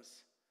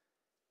kingdoms.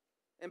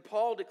 And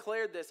Paul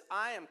declared this,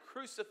 "I am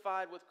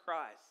crucified with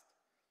Christ.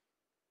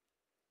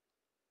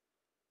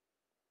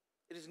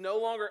 It is no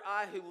longer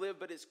I who live,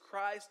 but it's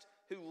Christ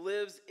who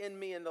lives in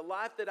me. And the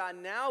life that I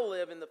now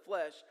live in the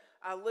flesh,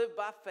 I live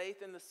by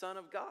faith in the Son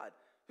of God,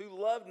 who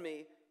loved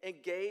me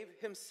and gave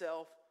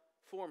himself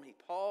for me."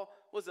 Paul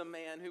was a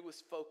man who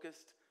was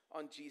focused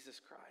on Jesus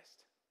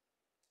Christ.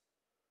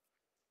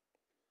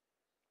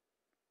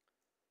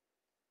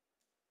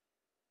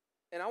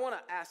 And I want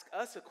to ask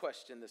us a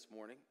question this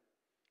morning.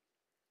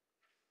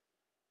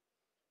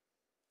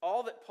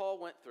 All that Paul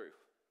went through,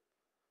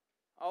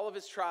 all of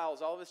his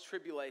trials, all of his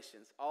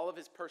tribulations, all of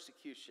his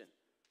persecution,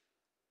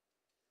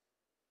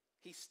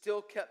 he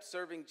still kept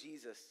serving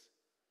Jesus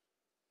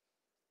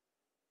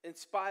in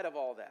spite of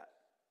all that.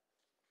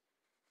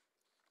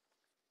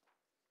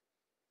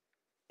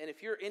 And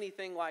if you're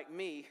anything like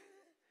me,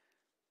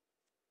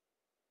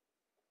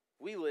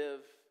 we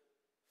live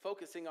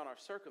focusing on our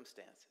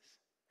circumstances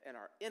and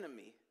our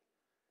enemy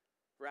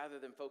rather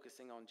than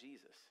focusing on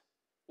Jesus.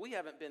 We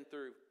haven't been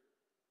through,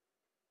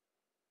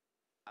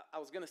 I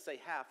was going to say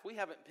half, we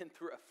haven't been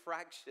through a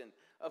fraction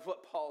of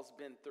what Paul's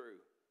been through.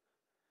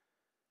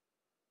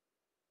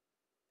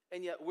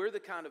 And yet we're the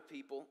kind of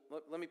people,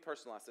 let me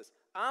personalize this.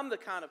 I'm the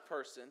kind of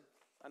person,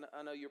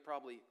 I know you're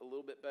probably a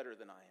little bit better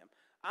than I am.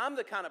 I'm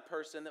the kind of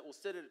person that will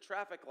sit at a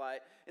traffic light,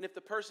 and if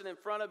the person in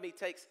front of me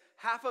takes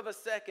half of a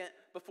second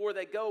before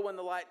they go when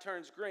the light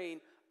turns green,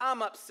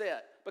 I'm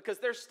upset because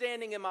they're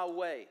standing in my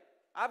way.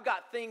 I've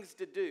got things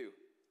to do.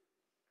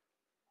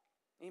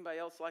 Anybody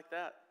else like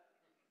that?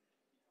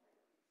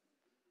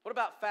 What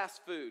about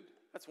fast food?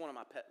 That's one of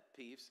my pet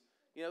peeves.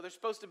 You know, they're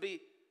supposed to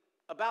be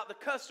about the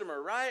customer,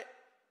 right?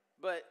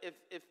 But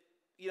if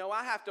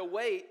I have to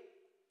wait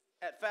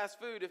at fast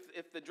food,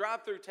 if the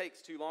drive-thru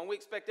takes too long, we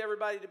expect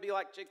everybody to be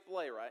like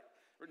Chick-fil-A right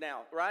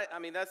now, right? I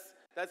mean, that's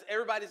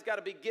everybody's got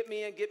to be get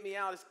me in, get me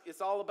out.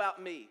 It's all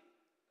about me.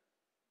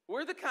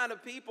 We're the kind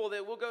of people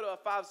that will go to a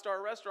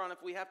 5-star restaurant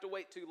if we have to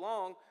wait too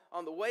long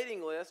on the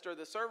waiting list or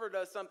the server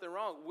does something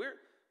wrong.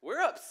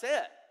 We're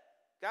upset.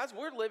 Guys,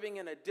 we're living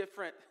in a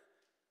different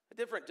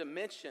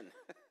dimension,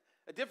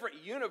 a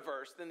different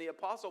universe than the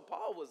Apostle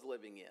Paul was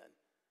living in.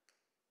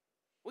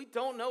 We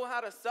don't know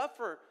how to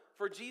suffer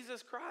for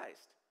Jesus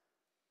Christ.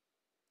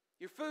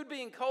 Your food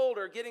being cold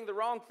or getting the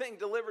wrong thing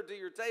delivered to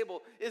your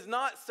table is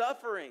not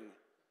suffering.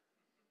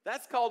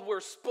 That's called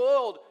we're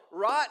spoiled,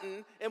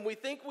 rotten, and we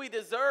think we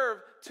deserve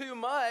too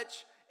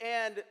much,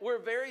 and we're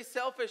very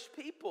selfish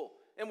people,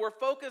 and we're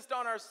focused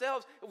on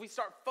ourselves, and we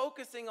start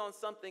focusing on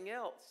something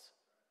else.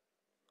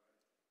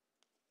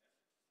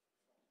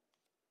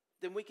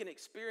 Then we can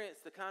experience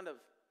the kind of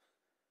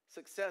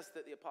success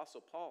that the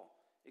Apostle Paul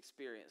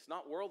experienced.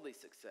 Not worldly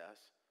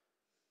success,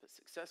 but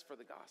success for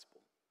the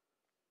gospel.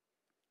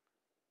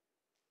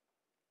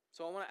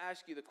 So I want to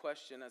ask you the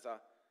question as I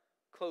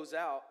close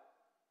out.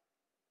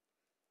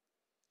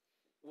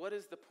 What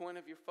is the point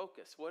of your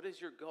focus? What is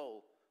your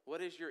goal?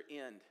 What is your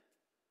end?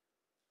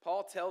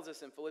 Paul tells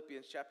us in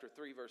Philippians chapter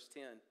 3, verse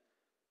 10,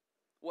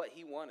 what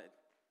he wanted,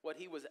 what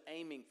he was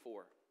aiming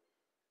for.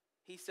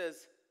 He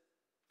says,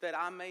 that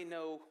I may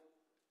know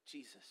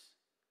Jesus,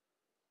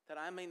 that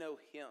I may know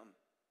him,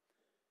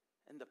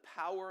 and the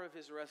power of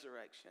his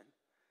resurrection,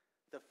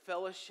 the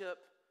fellowship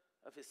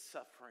of his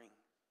suffering,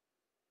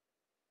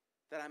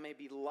 that I may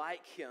be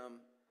like him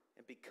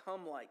and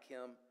become like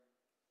him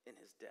in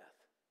his death.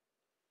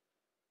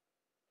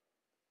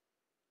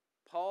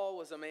 Paul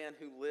was a man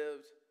who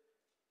lived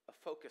a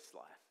focused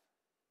life.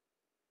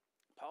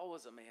 Paul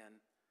was a man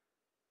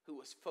who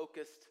was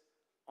focused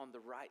on the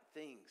right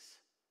things.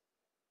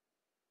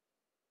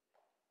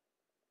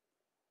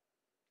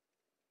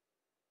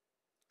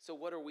 So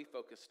what are we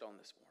focused on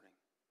this morning?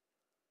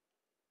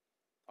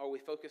 Are we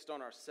focused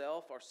on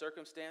ourselves, our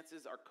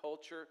circumstances, our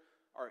culture,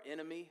 our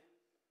enemy?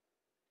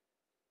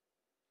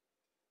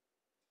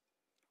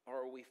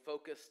 Or are we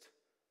focused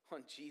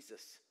on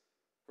Jesus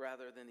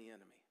rather than the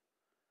enemy?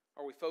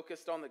 Are we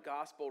focused on the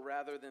gospel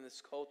rather than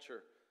this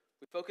culture?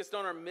 Are we focused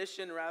on our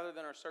mission rather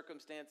than our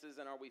circumstances?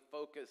 And are we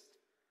focused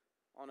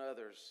on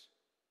others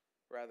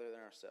rather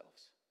than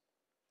ourselves?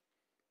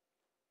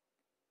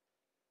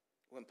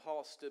 When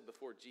Paul stood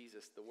before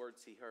Jesus, the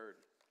words he heard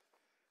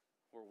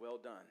were, "Well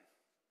done,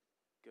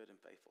 good and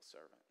faithful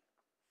servant."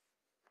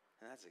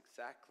 And that's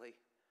exactly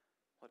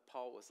what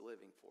Paul was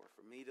living for.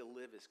 For me to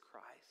live is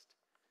Christ,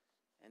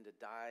 and to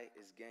die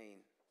is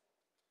gain.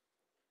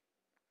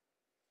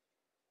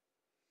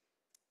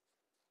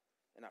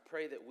 And I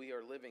pray that we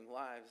are living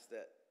lives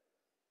that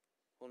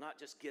will not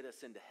just get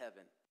us into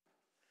heaven.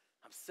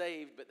 I'm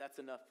saved, but that's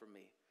enough for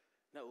me.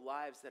 No,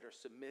 lives that are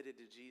submitted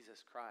to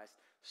Jesus Christ,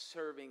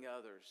 serving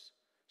others,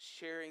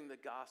 sharing the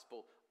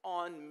gospel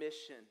on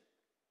mission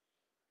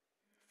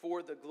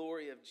for the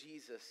glory of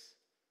Jesus,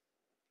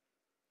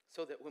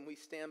 so that when we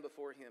stand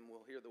before him,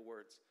 we'll hear the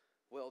words,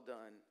 "Well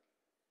done,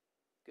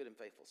 good and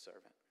faithful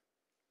servant."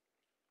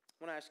 I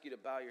want to ask you to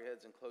bow your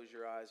heads and close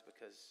your eyes,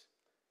 because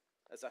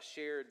as I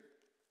shared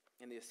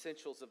in the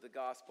essentials of the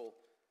gospel,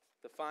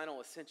 the final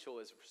essential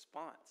is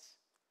response.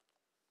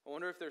 I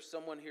wonder if there's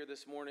someone here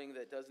this morning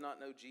that does not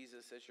know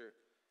Jesus as your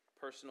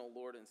personal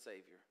Lord and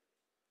Savior.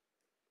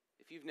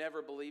 If you've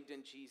never believed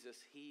in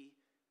Jesus, he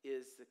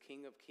is the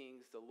King of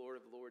Kings, the Lord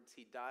of Lords.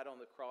 He died on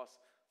the cross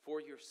for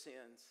your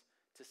sins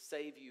to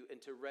save you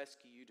and to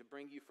rescue you, to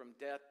bring you from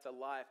death to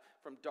life,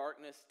 from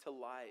darkness to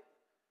light.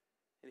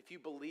 And if you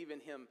believe in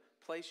him,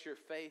 place your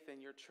faith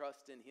and your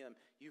trust in him,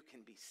 you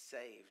can be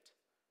saved.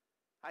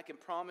 I can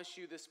promise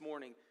you this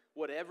morning,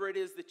 whatever it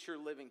is that you're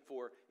living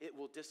for, it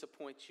will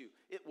disappoint you.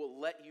 It will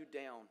let you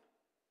down.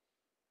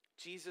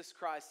 Jesus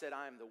Christ said,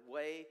 "I am the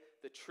way,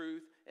 the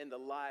truth, and the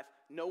life.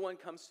 No one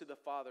comes to the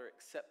Father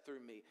except through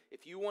me."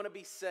 If you want to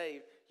be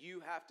saved, you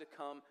have to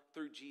come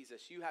through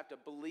Jesus. You have to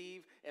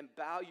believe and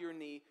bow your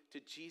knee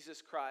to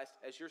Jesus Christ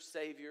as your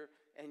Savior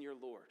and your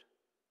Lord.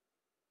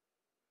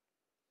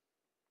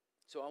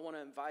 So I want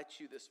to invite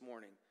you this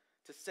morning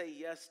to say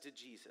yes to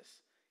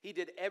Jesus. He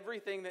did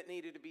everything that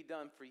needed to be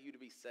done for you to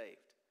be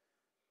saved.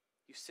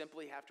 You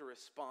simply have to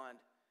respond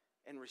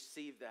and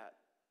receive that.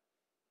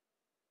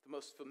 The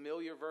most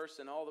familiar verse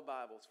in all the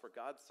Bibles, for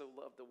God so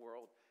loved the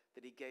world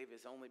that he gave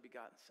his only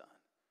begotten Son.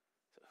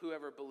 So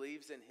whoever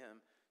believes in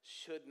him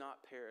should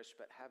not perish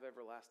but have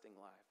everlasting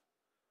life.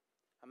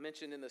 I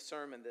mentioned in the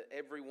sermon that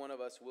every one of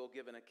us will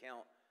give an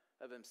account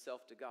of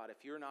himself to God.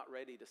 If you're not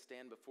ready to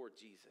stand before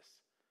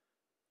Jesus,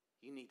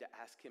 you need to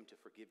ask him to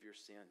forgive your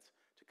sins,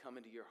 to come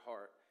into your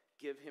heart,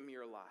 give him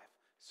your life.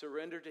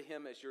 Surrender to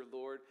him as your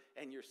Lord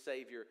and your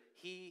Savior.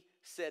 He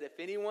said, if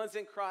anyone's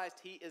in Christ,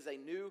 he is a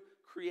new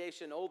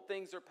creation. Old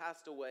things are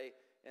passed away,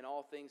 and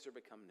all things are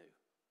become new.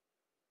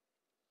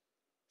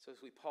 So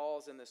as we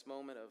pause in this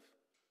moment of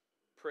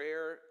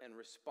prayer and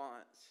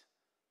response,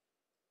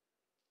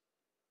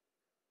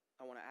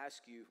 I want to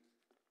ask you,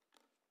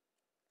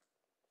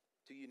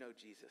 do you know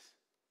Jesus?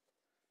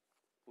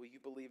 Will you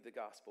believe the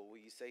gospel? Will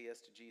you say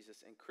yes to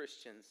Jesus? And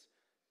Christians,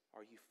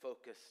 are you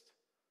focused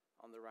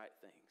on the right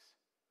things?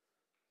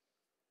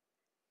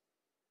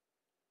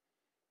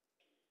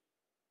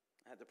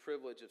 I had the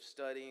privilege of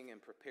studying and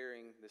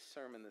preparing this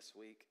sermon this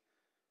week,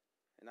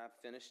 and I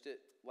finished it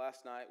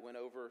last night, went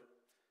over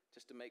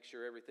just to make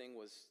sure everything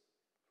was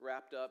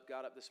wrapped up,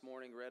 got up this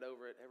morning, read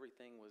over it,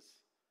 everything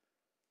was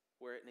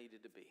where it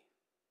needed to be.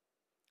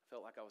 I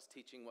felt like I was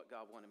teaching what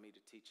God wanted me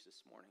to teach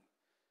this morning.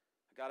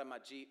 I got in my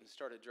Jeep and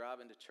started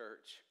driving to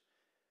church,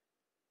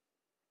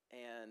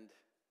 and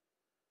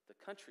the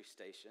country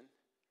station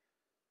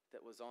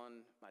that was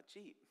on my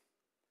Jeep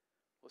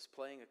was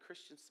playing a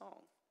Christian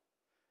song.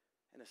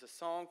 And it's a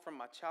song from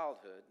my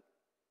childhood.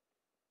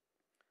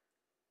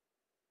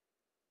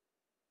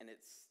 And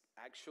it's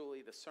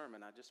actually the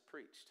sermon I just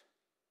preached.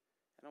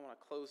 And I want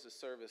to close the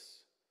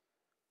service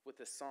with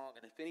this song.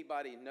 And if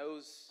anybody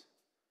knows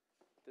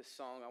this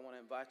song, I want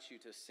to invite you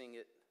to sing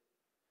it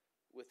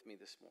with me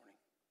this morning.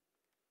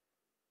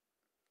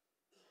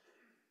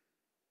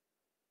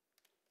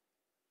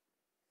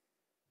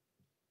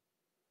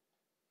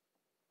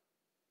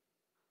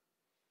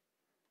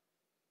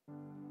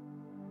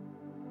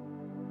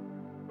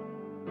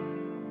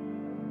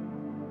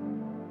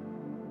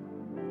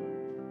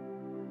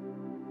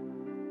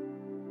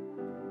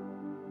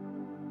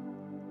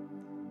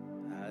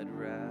 I'd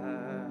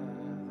rather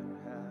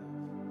have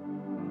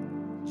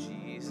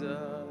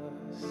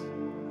Jesus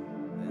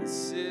than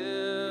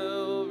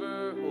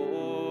silver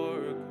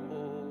or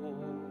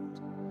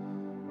gold.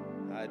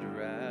 I'd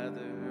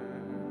rather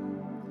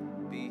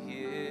be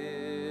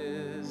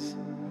his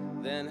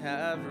than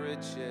have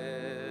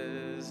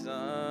riches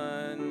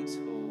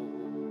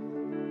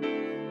untold.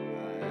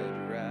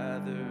 I'd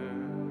rather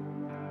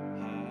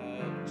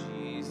have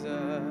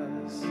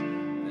Jesus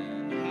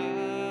than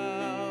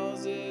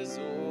houses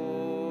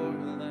or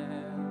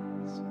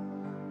lands.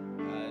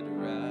 I'd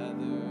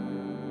rather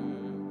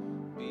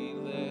be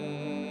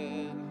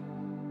led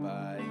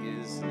by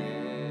his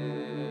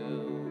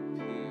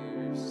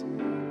nail-pierced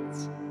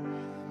hands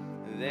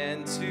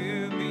than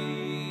to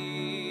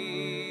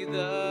be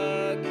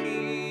the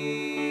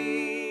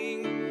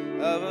king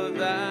of a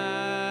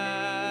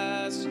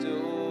vast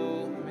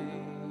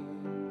domain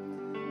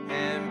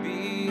and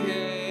be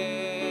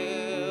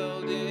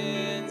held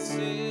in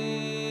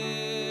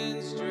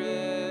sin's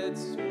dread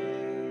sway.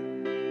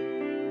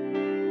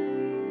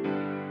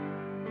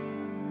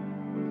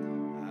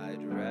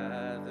 I'd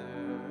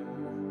rather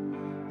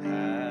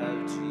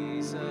have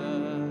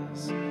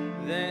Jesus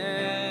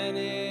than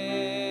anything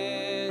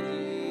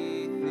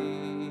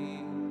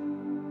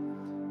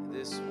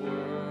this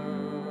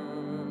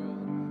world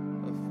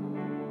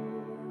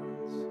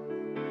affords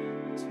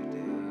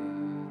today.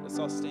 Let's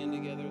all stand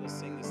together. Let's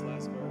sing this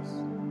last verse.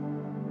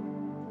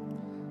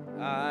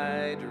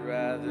 I'd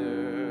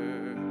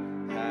rather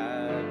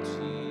have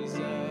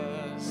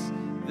Jesus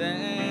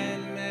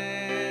than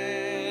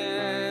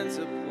man's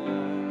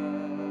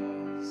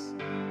applause.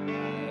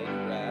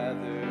 I'd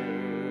rather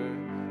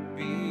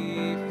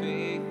be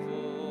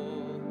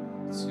faithful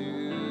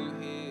to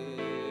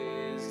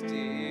his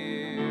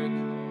dear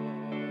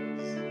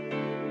cause.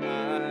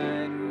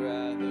 I'd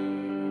rather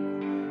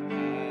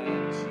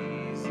have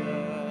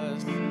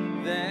Jesus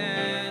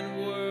than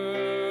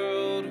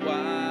worldwide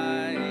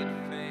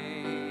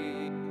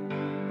fame.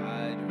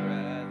 I'd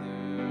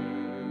rather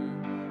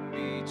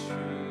be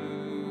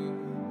true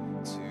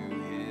to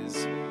his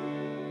holy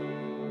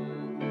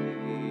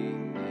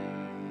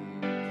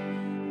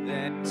name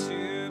than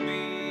to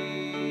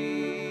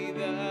be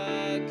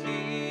the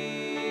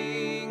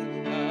king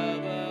of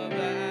a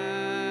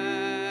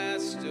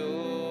vast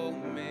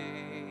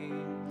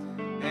domain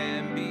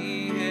and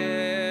be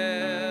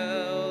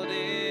held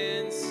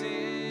in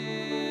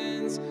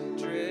sin's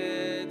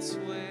dread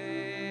sway.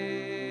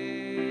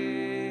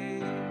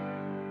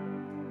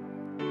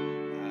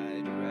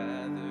 I'd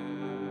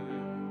rather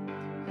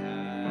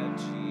have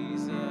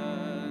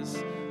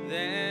Jesus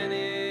than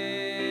anything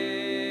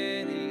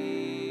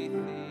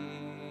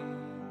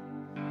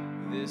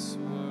this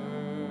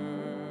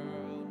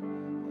world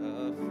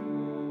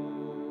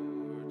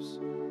affords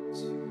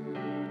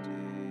today.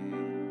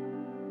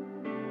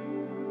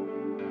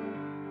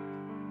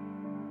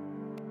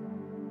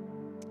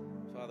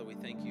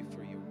 thank you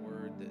for your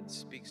word that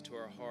speaks to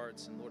our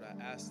hearts. And Lord,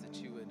 I ask that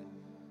you would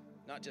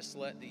not just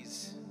let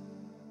these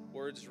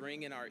words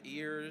ring in our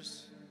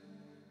ears,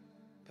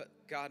 but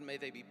God, may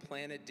they be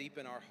planted deep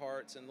in our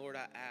hearts. And Lord,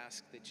 I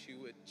ask that you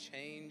would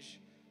change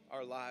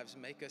our lives,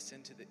 make us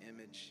into the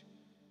image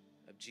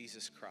of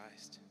Jesus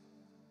Christ.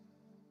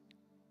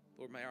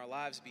 Lord, may our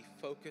lives be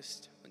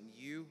focused on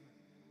you,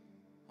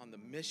 on the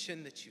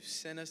mission that you've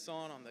sent us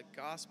on the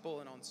gospel,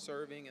 and on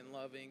serving and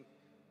loving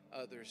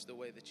others the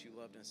way that you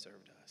loved and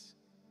served us.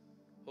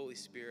 Holy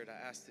Spirit,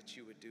 I ask that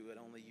you would do what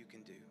only you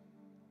can do.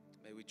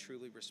 May we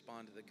truly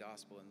respond to the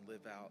gospel and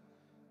live out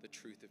the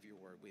truth of your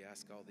word. We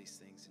ask all these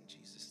things in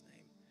Jesus'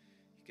 name.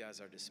 You guys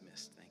are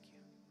dismissed. Thank you.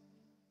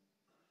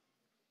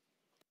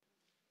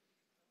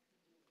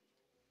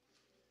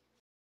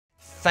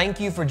 Thank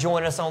you for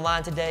joining us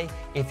online today.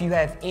 If you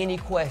have any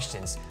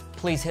questions,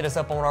 please hit us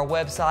up on our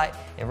website.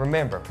 And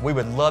remember, we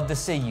would love to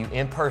see you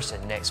in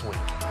person next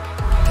week.